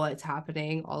 what's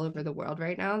happening all over the world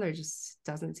right now. There just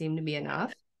doesn't seem to be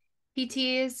enough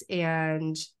PTs.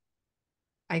 And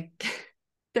I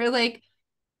they're like,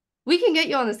 we can get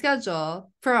you on the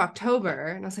schedule for October.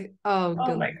 And I was like, oh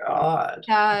oh good. my God.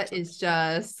 That is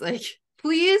just like,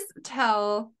 please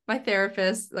tell my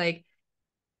therapist, like,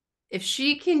 if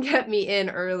she can get me in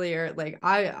earlier, like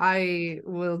I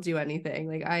will do anything.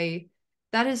 Like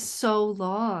that is so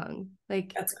long.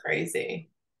 Like, That's crazy.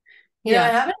 I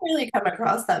yeah, haven't really come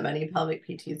across that many pelvic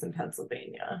PTs in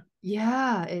Pennsylvania.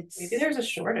 yeah, Maybe it's there's a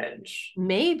shortage.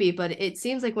 maybe, but it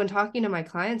seems like when talking to my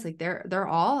clients, like they're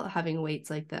all having weights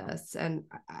like this. And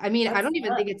I mean, I That's don't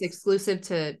even think it's nuts. exclusive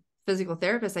to physical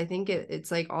therapists. I think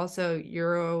it's like also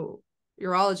urologists,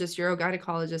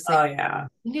 urogynecologists. Like Oh I yeah.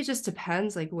 think it just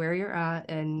depends like where you're at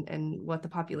and what the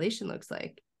population looks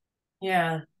like.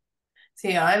 Yeah.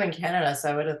 See, I'm in Canada,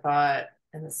 so I would have thought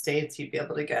in the States you'd be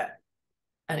able to get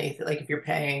anything. Like if you're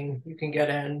paying, you can get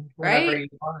in whenever Right? you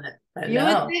want it. But You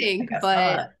would no, I think, guess but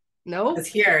not. Because nope.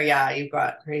 here, yeah, you've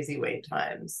got crazy wait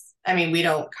times. I mean, we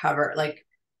don't cover like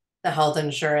the health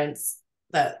insurance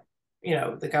that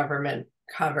the government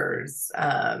covers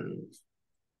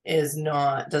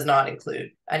does not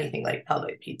include anything like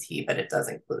pelvic PT, but it does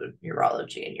include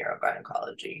urology and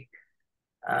urogynecology.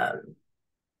 Um,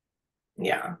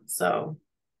 yeah, so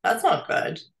that's not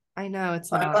good. I know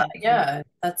it's So I'm not. glad, yeah,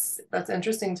 that's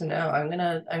interesting to know. I'm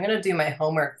gonna do my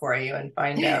homework for you and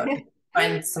find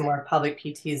some more public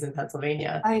PTs in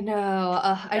Pennsylvania. I know.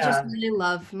 I just Yeah, really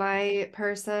love my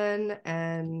person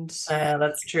and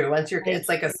that's true. Once like it's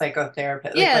like a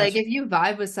psychotherapist. Like yeah, once like you, if you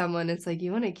vibe with someone, it's like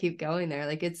you want to keep going there.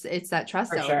 Like it's that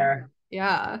trust for element. sure,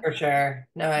 Yeah. for sure.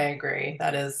 No, I agree.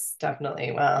 That is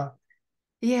definitely well.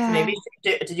 So Yeah. maybe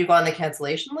did you go on the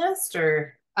cancellation list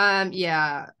or?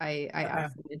 Yeah, I Okay.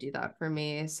 asked them to do that for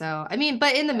me. So I mean,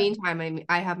 but in the Yeah. meantime,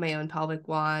 I have my own pelvic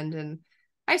wand and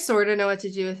I sort of know what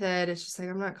to do with it. It's just like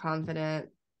I'm not confident.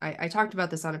 I talked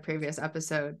about this on a previous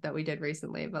episode that we did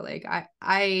recently, but like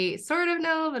I sort of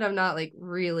know, but I'm not like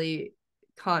really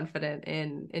confident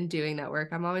in doing that work.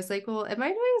 I'm always like, well, am I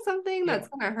doing something Yeah. that's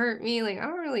gonna hurt me? Like, I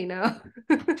don't really know.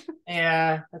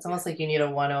 Yeah. It's almost like you need a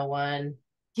 101.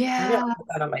 Maybe I'll Yeah. put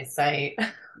that on my site.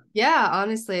 Yeah,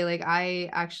 honestly, like I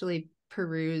actually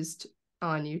perused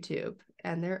on YouTube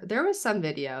and there was some Was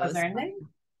videos, there anything?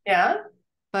 Yeah.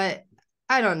 but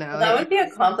I don't know. Well, that would be a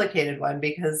complicated one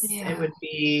because it Yeah. would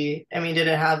be, I mean, did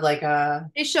it have like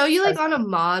They show you a like on a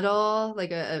model,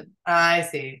 like a I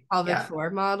see. pelvic Yeah. floor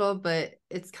model, but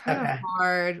it's kind of Okay.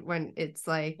 hard when it's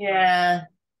like Yeah.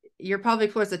 your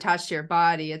pelvic floor is attached to your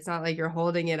body. It's not like you're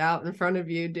holding it out in front of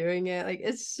you doing it. Like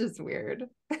it's just weird.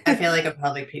 I feel like a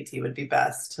public PT would be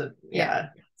best to, Yeah,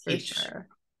 yeah, for teach sure.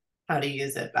 how to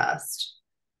use it best.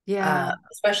 Yeah.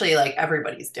 Especially like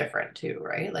everybody's different too,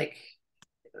 right? Like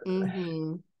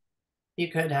Hmm. you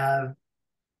could have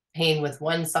pain with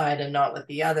one side and not with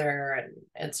the other. And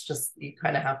it's just, you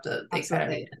kind of have to, they kind of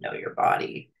need Absolutely. to know your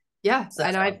body. Yeah. So,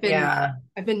 And yeah.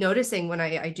 I've been noticing when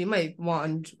I do my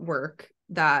wand work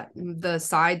that the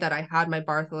side that I had my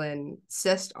Bartholin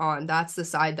cyst on, that's the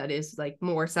side that is like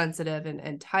more sensitive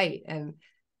and tight and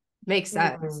makes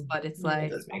sense. But it's It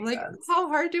like, does I'm make like, sense. how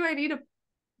hard do I need to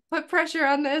put pressure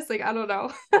on this? Like, I don't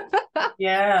know.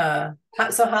 Yeah.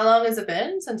 So how long has it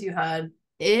been since you had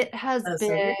It has the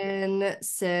surgery? been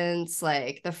since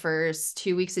like the first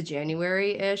 2 weeks of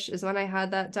January-ish is when I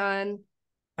had that done.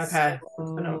 Okay.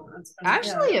 So It's been, yeah.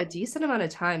 actually a decent amount of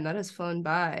time that has flown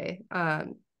by.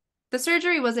 The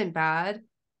surgery wasn't bad.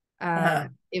 Uh-huh.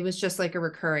 It was just like a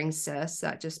recurring cyst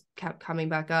that just kept coming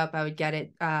back up. I would get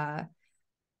it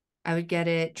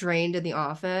drained in the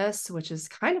office, which is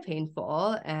kind of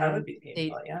painful. That And would be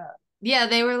painful. they Yeah. yeah,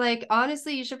 they were like,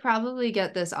 honestly, you should probably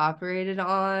get this operated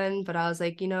on. But I was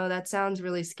like, that sounds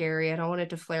really scary. I don't want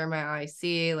it to flare my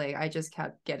IC. Like, I just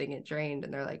kept getting it drained.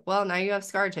 And they're like, well, now you have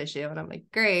scar tissue. And I'm like,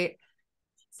 great.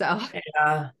 So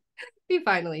Yeah. we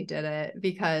finally did it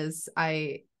because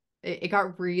it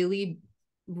got really,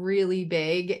 really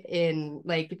big in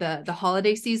like the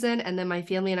holiday season. And then my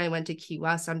family and I went to Key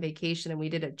West on vacation and we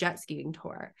did a jet skiing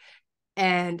tour.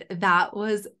 And that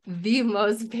was the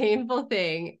most painful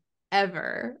thing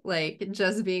ever. Like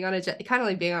just being on a jet, kind of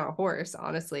like being on a horse,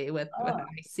 honestly, with Oh,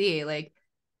 IC. Like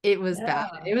it was bad.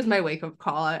 yeah. It was my wake up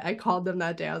call. I called them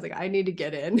that day. I was like, I need to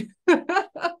get in.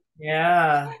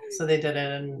 Yeah. So they did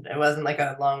it and it wasn't like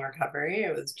a long recovery.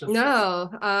 It was just No,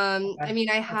 I okay. mean,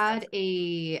 That's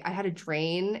good. I had a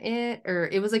drain it, or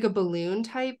it was like a balloon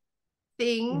type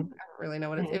thing. Mhm. I don't really know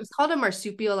what it Mhm. was called, a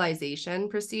marsupialization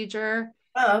procedure.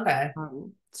 Oh, okay.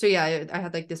 So yeah, I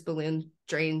had like this balloon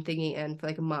drain thingy in for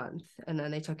like a month, and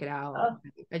then they took it out. Oh,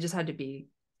 I just had to be.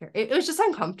 It was just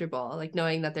uncomfortable, like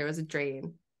knowing that there was a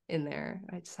drain in there.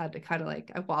 I just had to kind of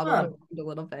like I wobbled huh. around a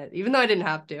little bit, even though I didn't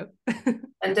have to.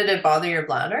 And did it bother your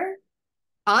bladder?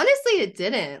 Honestly, it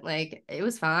didn't. Like it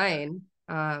was fine.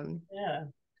 Yeah.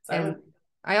 So I And would,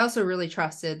 I also really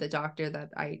trusted the doctor that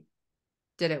I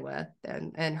did it with,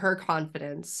 and her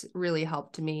confidence really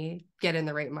helped me get in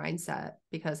the right mindset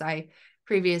because I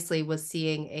previously was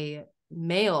seeing a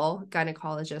male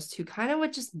gynecologist who kind of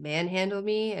would just manhandle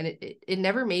me, and it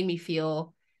never made me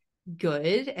feel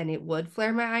good, and it would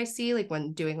flare my IC like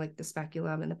when doing like the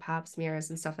speculum and the pap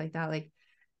smears and stuff like that. Like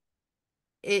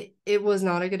it was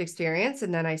not a good experience,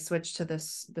 and then I switched to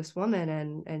this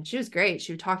woman, and she was great.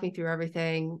 She would talk me through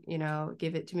everything,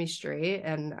 give it to me straight,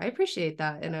 and I appreciate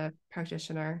that in a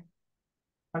practitioner.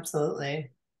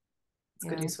 absolutely. It's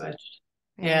good Yeah, you switched.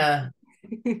 yeah.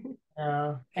 Yeah.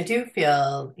 No, I do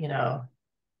feel,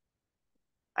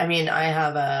 I mean, I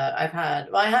had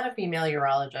a female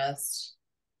urologist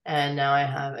and now I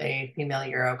have a female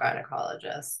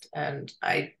urogynecologist. And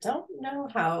I don't know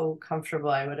how comfortable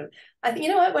I would have. You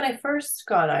know what? When I first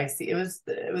got IC, it was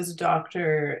a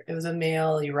doctor, it was a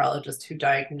male urologist who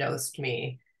diagnosed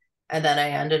me. And then I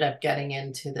ended up getting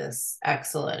into this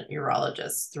excellent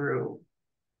urologist through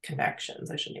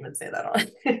connections. I shouldn't even say that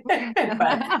on,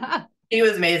 but she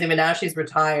was amazing. But now she's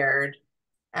retired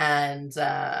and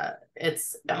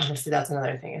it's honestly, that's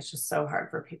another thing. It's just so hard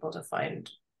for people to find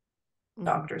Mhm.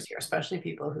 doctors here, especially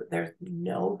people who there's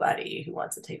nobody who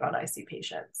wants to take on IC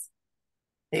patients.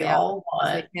 They Yeah, all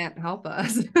because they want, can't help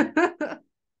us.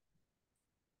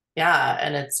 yeah,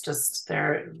 and it's just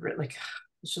they're like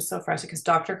it's just so frustrating because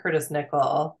Dr. Curtis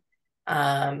Nickel, who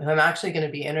I'm actually going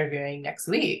to be interviewing next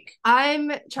week.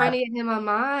 I'm trying Uh, to get him on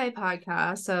my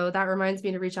podcast, so that reminds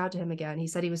me to reach out to him again. He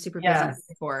said he was super busy yes,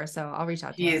 before, so I'll reach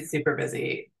out to him. he's super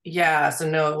busy. Yeah, so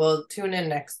no, we'll tune in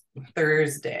next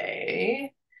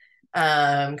Thursday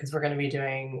because we're going to be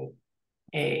doing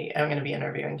I'm going to be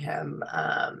interviewing him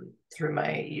through my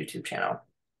YouTube channel.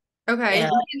 Okay,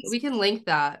 And we can link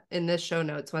that in this show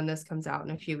notes when this comes out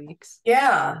in a few weeks.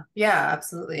 yeah, yeah,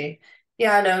 absolutely.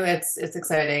 Yeah, no, it's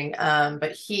exciting.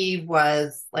 But he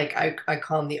was like I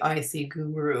call him the IC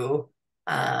guru,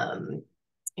 um,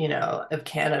 of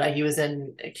Canada. He was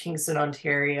in Kingston,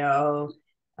 Ontario,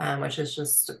 which is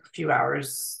just a few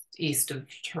hours east of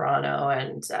Toronto,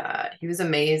 and he was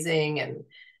amazing. And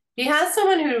he has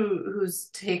someone who's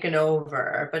taken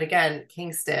over, but again,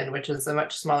 Kingston, which is a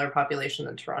much smaller population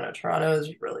than Toronto. Toronto is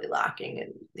really lacking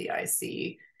in the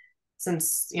IC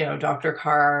since Dr.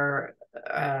 Carr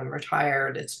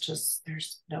retired. It's just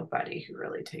there's nobody who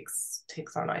really takes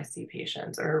on IC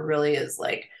patients or really is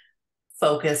like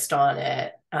focused on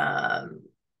it.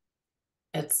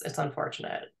 It's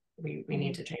unfortunate. We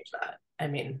need Mhm. to change that. I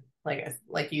mean,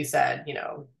 like you said,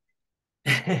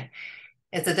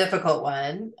 it's a difficult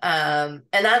one, and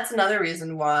that's another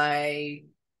reason why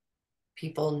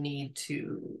people need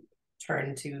to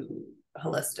turn to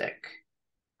holistic,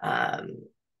 um,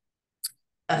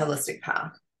 a holistic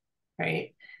path,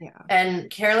 right? Yeah. And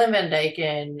Carolyn Van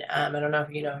Dyken, I don't know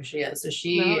if you know who she is. So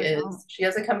No, I don't. she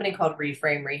has a company called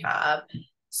Reframe Rehab.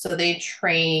 So they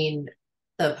train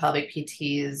the pelvic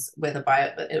PTs with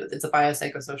it's a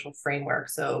biopsychosocial framework.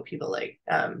 So people like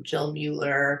Jill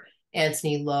Mueller,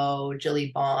 Anthony Lowe,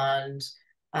 Jilly Bond.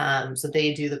 So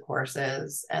they do the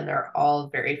courses and they're all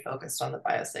very focused on the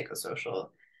biopsychosocial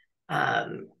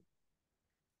um,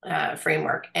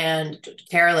 framework. And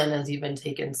Carolyn has even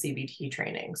taken CBT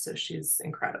training, so she's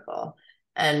incredible.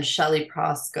 And Shelly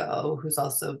Prosco, who's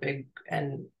also big,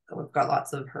 and we've got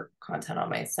lots of her content on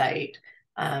my site.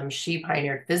 She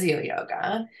pioneered physio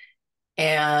yoga,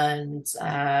 and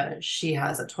she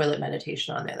has a toilet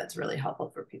meditation on there that's really helpful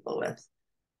for people with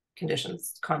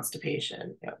conditions,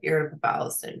 constipation, irritable bowel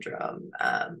syndrome,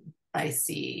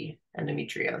 IC,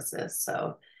 endometriosis.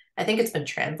 So I think it's been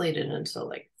translated into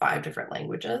like 5 different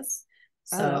languages.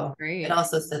 Oh, that's So it great.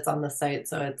 also sits on the site,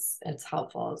 so it's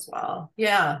helpful as well.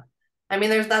 Yeah. I mean,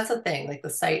 that's the thing. Like the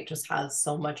site just has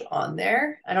so much on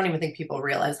there. I don't even think people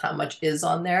realize how much is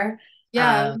on there. Yeah,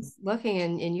 I Um, was looking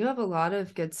and you have a lot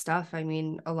of good stuff. I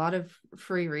mean, a lot of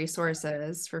free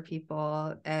resources for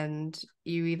people, and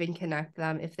you even connect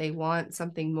them if they want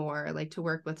something more, like to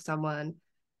work with someone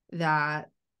that,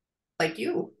 like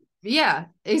you. yeah,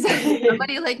 exactly.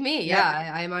 Somebody like me. Yeah,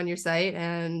 Yeah. I'm on your site,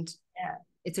 and Yeah.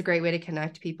 it's a great way to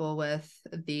connect people with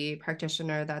the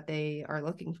practitioner that they are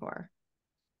looking for.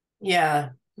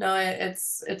 Yeah. No,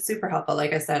 it's super helpful.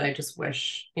 Like I said, I just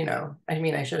wish, I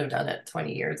mean, I should have done it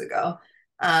 20 years ago.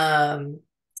 Um,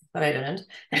 but I didn't.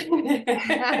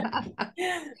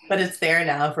 But it's there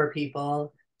now for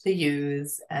people to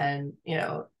use and,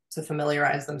 to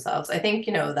familiarize themselves. I think,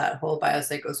 that whole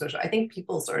biopsychosocial, I think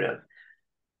people sort of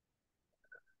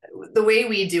the way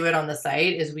we do it on the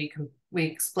site is we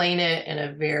explain it in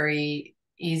a very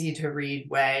easy to read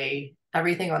way.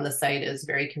 Everything on the site is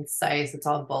very concise. It's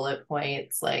all bullet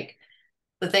points. Like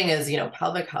the thing is,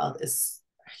 pelvic health is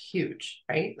huge,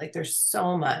 right? Like there's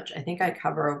so much. I think I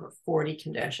cover over 40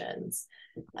 conditions.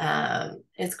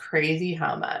 It's crazy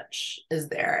how much is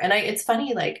there. And it's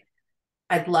funny, like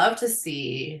I'd love to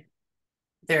see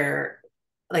there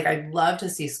I'd love to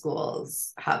see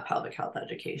schools have pelvic health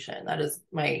education. That is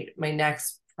my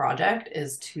next project,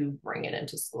 is to bring it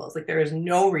into schools. Like there is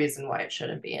no reason why it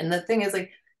shouldn't be. And the thing is,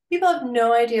 like, people have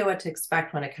no idea what to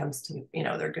expect when it comes to,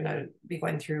 they're gonna be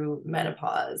going through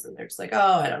menopause and they're just like,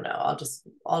 oh, I don't know,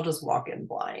 I'll just walk in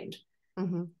blind.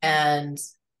 Mhm. And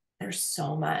there's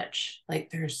so much that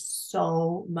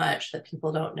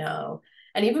people don't know.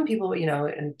 And even people,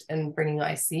 and bringing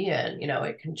IC in,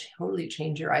 it can totally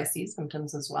change your IC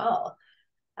symptoms as well.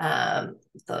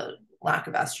 The lack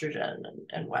of estrogen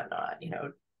and whatnot,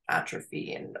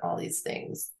 atrophy and all these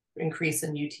things, increase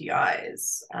in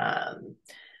UTIs.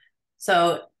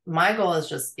 So my goal is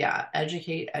just, yeah,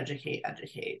 educate, educate,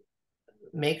 educate.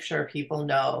 Make sure people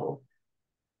know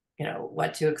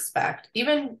what to expect.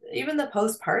 Even the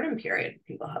postpartum period,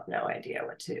 people have no idea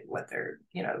what they're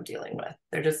dealing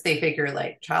with. They figure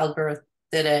like childbirth,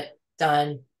 did it,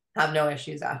 done, have no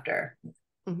issues after.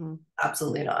 Mhm.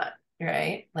 Absolutely not,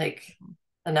 right? Like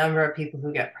the number of people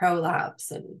who get prolapse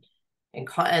and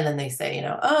then they say,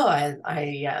 oh,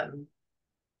 I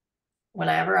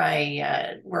whenever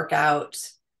I work out,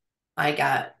 I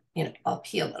got, I'll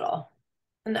pee a little.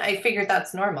 And I figured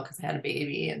that's normal because I had a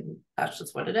baby and that's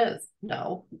just what it is.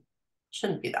 No, it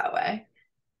shouldn't be that way.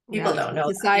 Yeah, People that's don't what know that.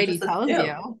 They society just tells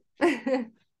assume.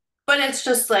 you. But it's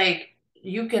just like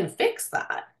you can fix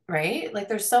that, right? Like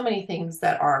there's so many things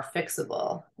that are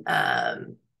fixable.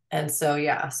 And so,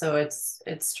 yeah, so it's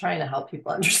trying to help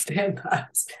people understand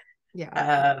that.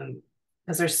 Yeah.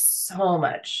 Because there's so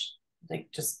much, like,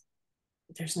 just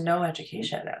there's no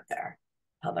education out there,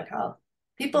 public health.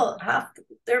 People have,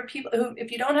 there are people who,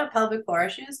 if you don't have pelvic floor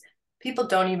issues, people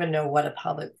don't even know what a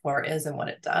pelvic floor is and what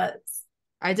it does.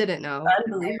 I didn't know prior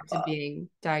to Unbelievable. being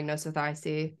diagnosed with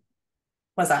IC.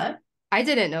 Was that? I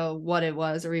didn't know what it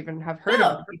was or even have heard of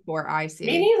No, it before me IC.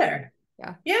 neither.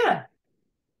 Yeah. Yeah.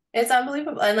 It's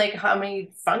unbelievable. And like how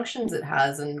many functions it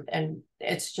has, and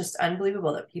it's just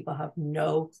unbelievable that people have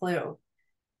no clue.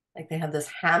 Like they have this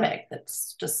hammock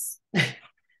that's just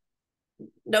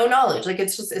no knowledge. Like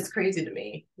it's crazy to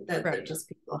me that Right. just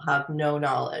people have no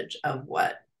knowledge of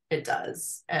what it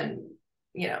does and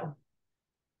you know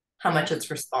how Yeah. much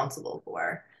it's responsible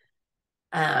for.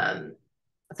 Um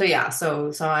so yeah,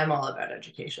 so I'm all about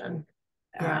education.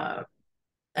 Yeah. Uh,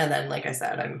 and then like I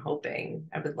said, I'm hoping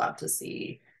I would love to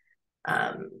see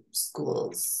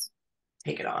schools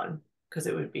take it on because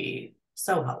it would be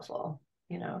so helpful,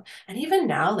 you know. And even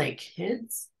now, like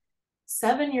kids,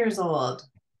 7 years old,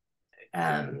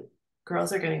 um,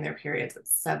 girls are getting their periods at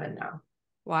 7 now.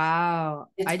 Wow.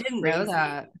 It's I didn't know crazy,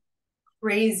 that.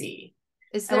 crazy.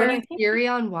 Is And there when a you think, theory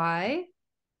on why?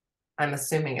 I'm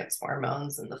assuming it's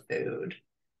hormones in the food.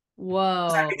 Whoa.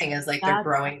 Everything is like they're That's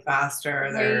growing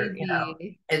faster. They're,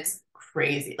 crazy. it's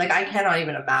crazy. Like I cannot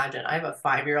even imagine. I have a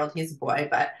 5-year-old, he's a boy,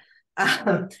 but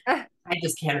I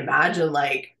just can't imagine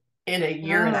like in a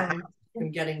year and a half No.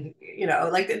 him getting,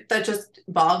 like that just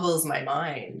boggles my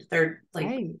mind. They're like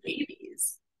Right.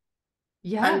 babies.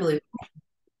 Yeah. Unbelievable.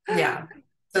 Yeah.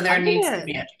 So I there needs to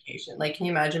be didn't. education. Like, can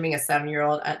you imagine being a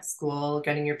 7-year-old at school,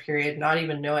 getting your period, not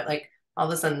even know it? Like all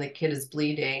of a sudden the kid is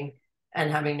bleeding and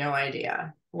having no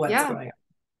idea what's Yeah. going on.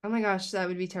 Oh my gosh, that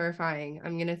would be terrifying.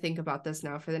 I'm gonna think about this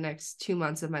now for the next 2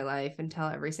 months of my life and tell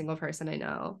every single person I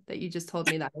know that you just told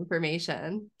me that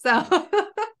information. So,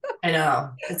 I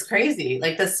know. It's crazy.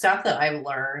 Like the stuff that I've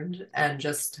learned and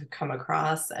just come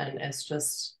across, and it's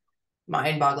just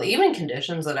mind-boggling. Even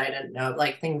conditions that I didn't know,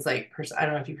 like things like I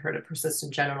don't know if you've heard of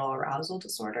persistent genital arousal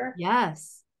disorder.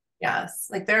 yes. Yes,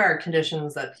 like there are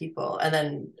conditions that people, and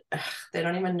then they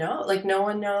don't even know. Like no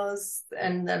one knows,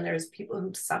 and then there's people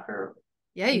who suffer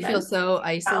Yeah, you feel immense so challenge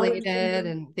isolated syndrome.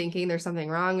 and thinking there's something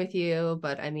wrong with you,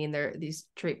 but I mean there's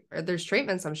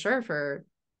treatments I'm sure for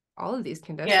all of these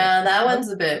conditions. Yeah, that one's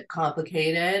a bit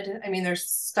complicated. I mean, there's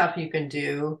stuff you can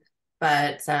do,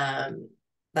 but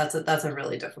that's a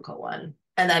really difficult one.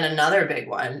 And then another big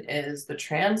one is the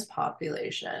trans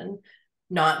population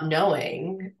not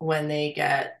knowing when they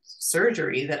get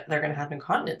surgery that they're going to have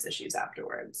incontinence issues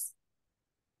afterwards.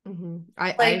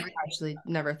 I've Like actually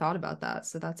never thought about that,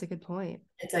 so that's a good point.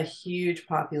 it's a huge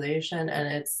population,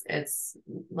 and it's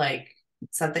like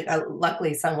something.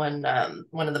 Luckily, someone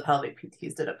one of the pelvic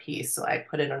PTs did a piece, so I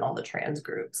put it in all the trans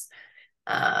groups.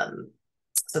 Um,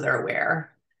 so they're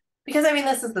aware. Because I mean,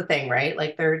 this is the thing, right?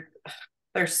 Like they're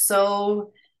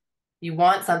so you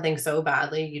want something so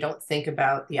badly, you don't think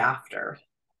about the after.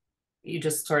 You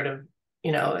just sort of,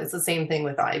 it's the same thing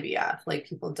with IVF. Like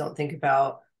people don't think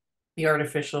about the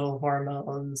artificial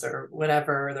hormones or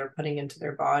whatever they're putting into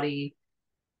their body.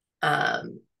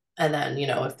 Um, and then,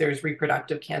 if there's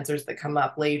reproductive cancers that come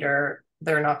up later,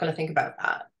 they're not going to think about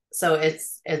that. So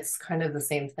it's kind of the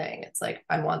same thing. It's like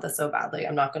I want this so badly.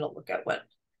 I'm not going to look at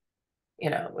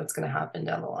what's going to happen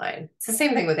down the line. It's the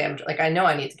same thing with amitriptyline. Like I know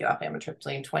I need to get off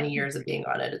amitriptyline. 20 years of being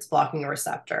on it, it's blocking a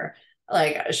receptor.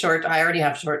 Like I already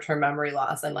have short-term memory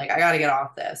loss. I'm like, I got to get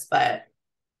off this, but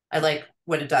I like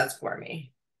what it does for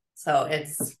me. So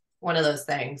it's one of those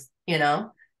things. Yeah,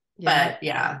 But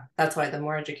yeah, that's why the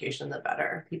more education, the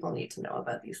better. People need to know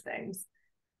about these things.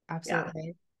 Yeah.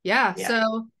 absolutely. Yeah, Yeah.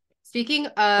 so speaking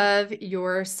of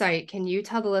your site, can you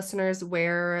tell the listeners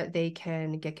where they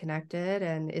can get connected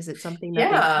and is it something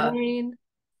that they Yeah. join?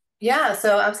 Yeah,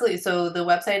 so absolutely. So the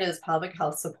website is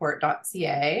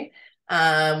pelvichealthsupport.ca.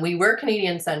 We were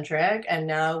Canadian centric and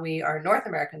now we are North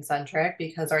American centric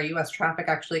because our US traffic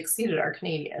actually exceeded our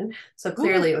Canadian. So Ooh,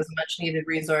 clearly it was a much needed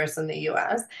resource in the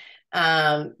US.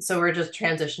 So we're just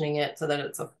transitioning it so that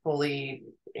it's a fully,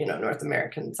 North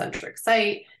American centric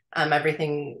site.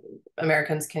 Everything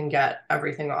Americans can get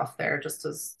everything off there just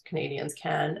as Canadians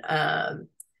can.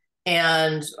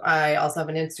 And I also have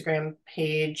an Instagram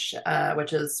page,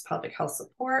 which is Pelvic Health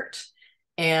Support,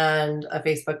 and a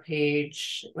Facebook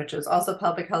page, which is also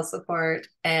Pelvic Health Support,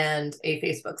 and a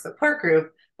Facebook support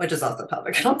group, which is also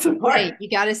Pelvic Health hey, Support. you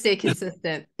got to stay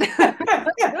consistent.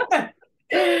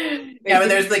 Yeah, but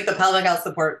there's like the Pelvic Health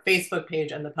Support Facebook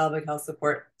page and the Pelvic Health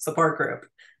support group.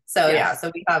 So Yeah, yeah,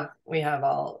 so we have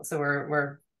all. So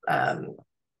we're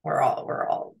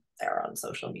all there on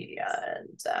social media.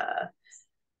 And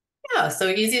yeah, so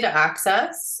easy to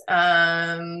access,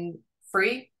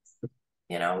 free,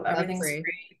 Love everything's free.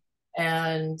 free.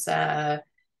 And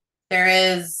there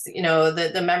is,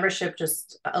 the membership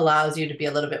just allows you to be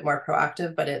a little bit more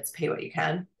proactive, but it's pay what you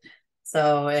can.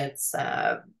 So it's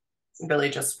really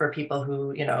just for people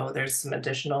who, there's some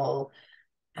additional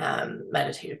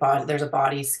meditative body. There's a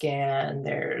body scan.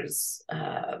 There's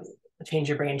Change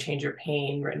Your Brain, Change Your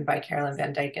Pain, written by Carolyn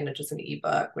Van Dyken, which is an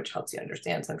ebook, which helps you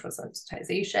understand central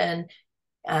sensitization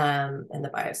and the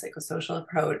biopsychosocial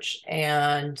approach.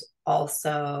 And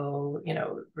also,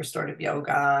 restorative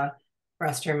yoga,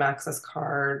 restroom access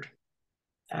card.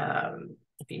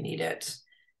 If you need it,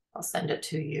 I'll send it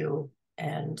to you.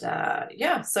 And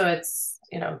yeah, so it's,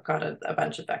 got a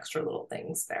bunch of extra little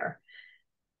things there.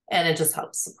 And it just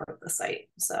helps support the site.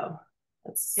 So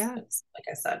Yeah. it's like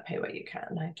I said, pay what you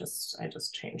can. I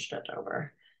just changed it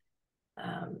over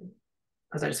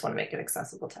because I just want to make it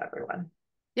accessible to everyone.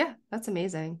 Yeah, that's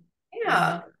amazing.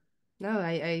 Yeah. No,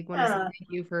 I want to say Yeah. thank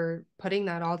you for putting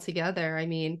that all together. I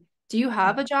mean, do you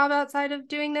have a job outside of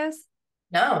doing this?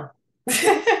 No.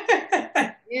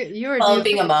 You are Well, doing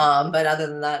being a mom, but other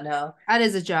than that, no. that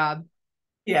is a job.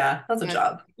 Yeah, that's a Yeah,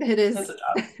 job. it That's is. a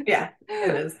job. Yeah,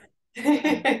 it is.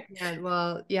 Yeah,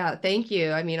 well, yeah, thank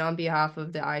you. I mean, on behalf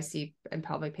of the IC and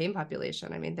pelvic pain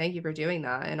population, I mean, thank you for doing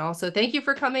that. And also thank you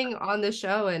for coming on the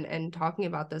show and talking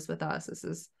about this with us. This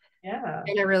is Yeah.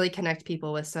 going to really connect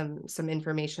people with some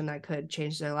information that could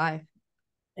change their life.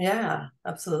 Yeah,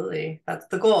 absolutely. That's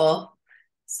the goal.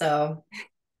 So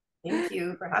thank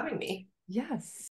you for having me. Yes.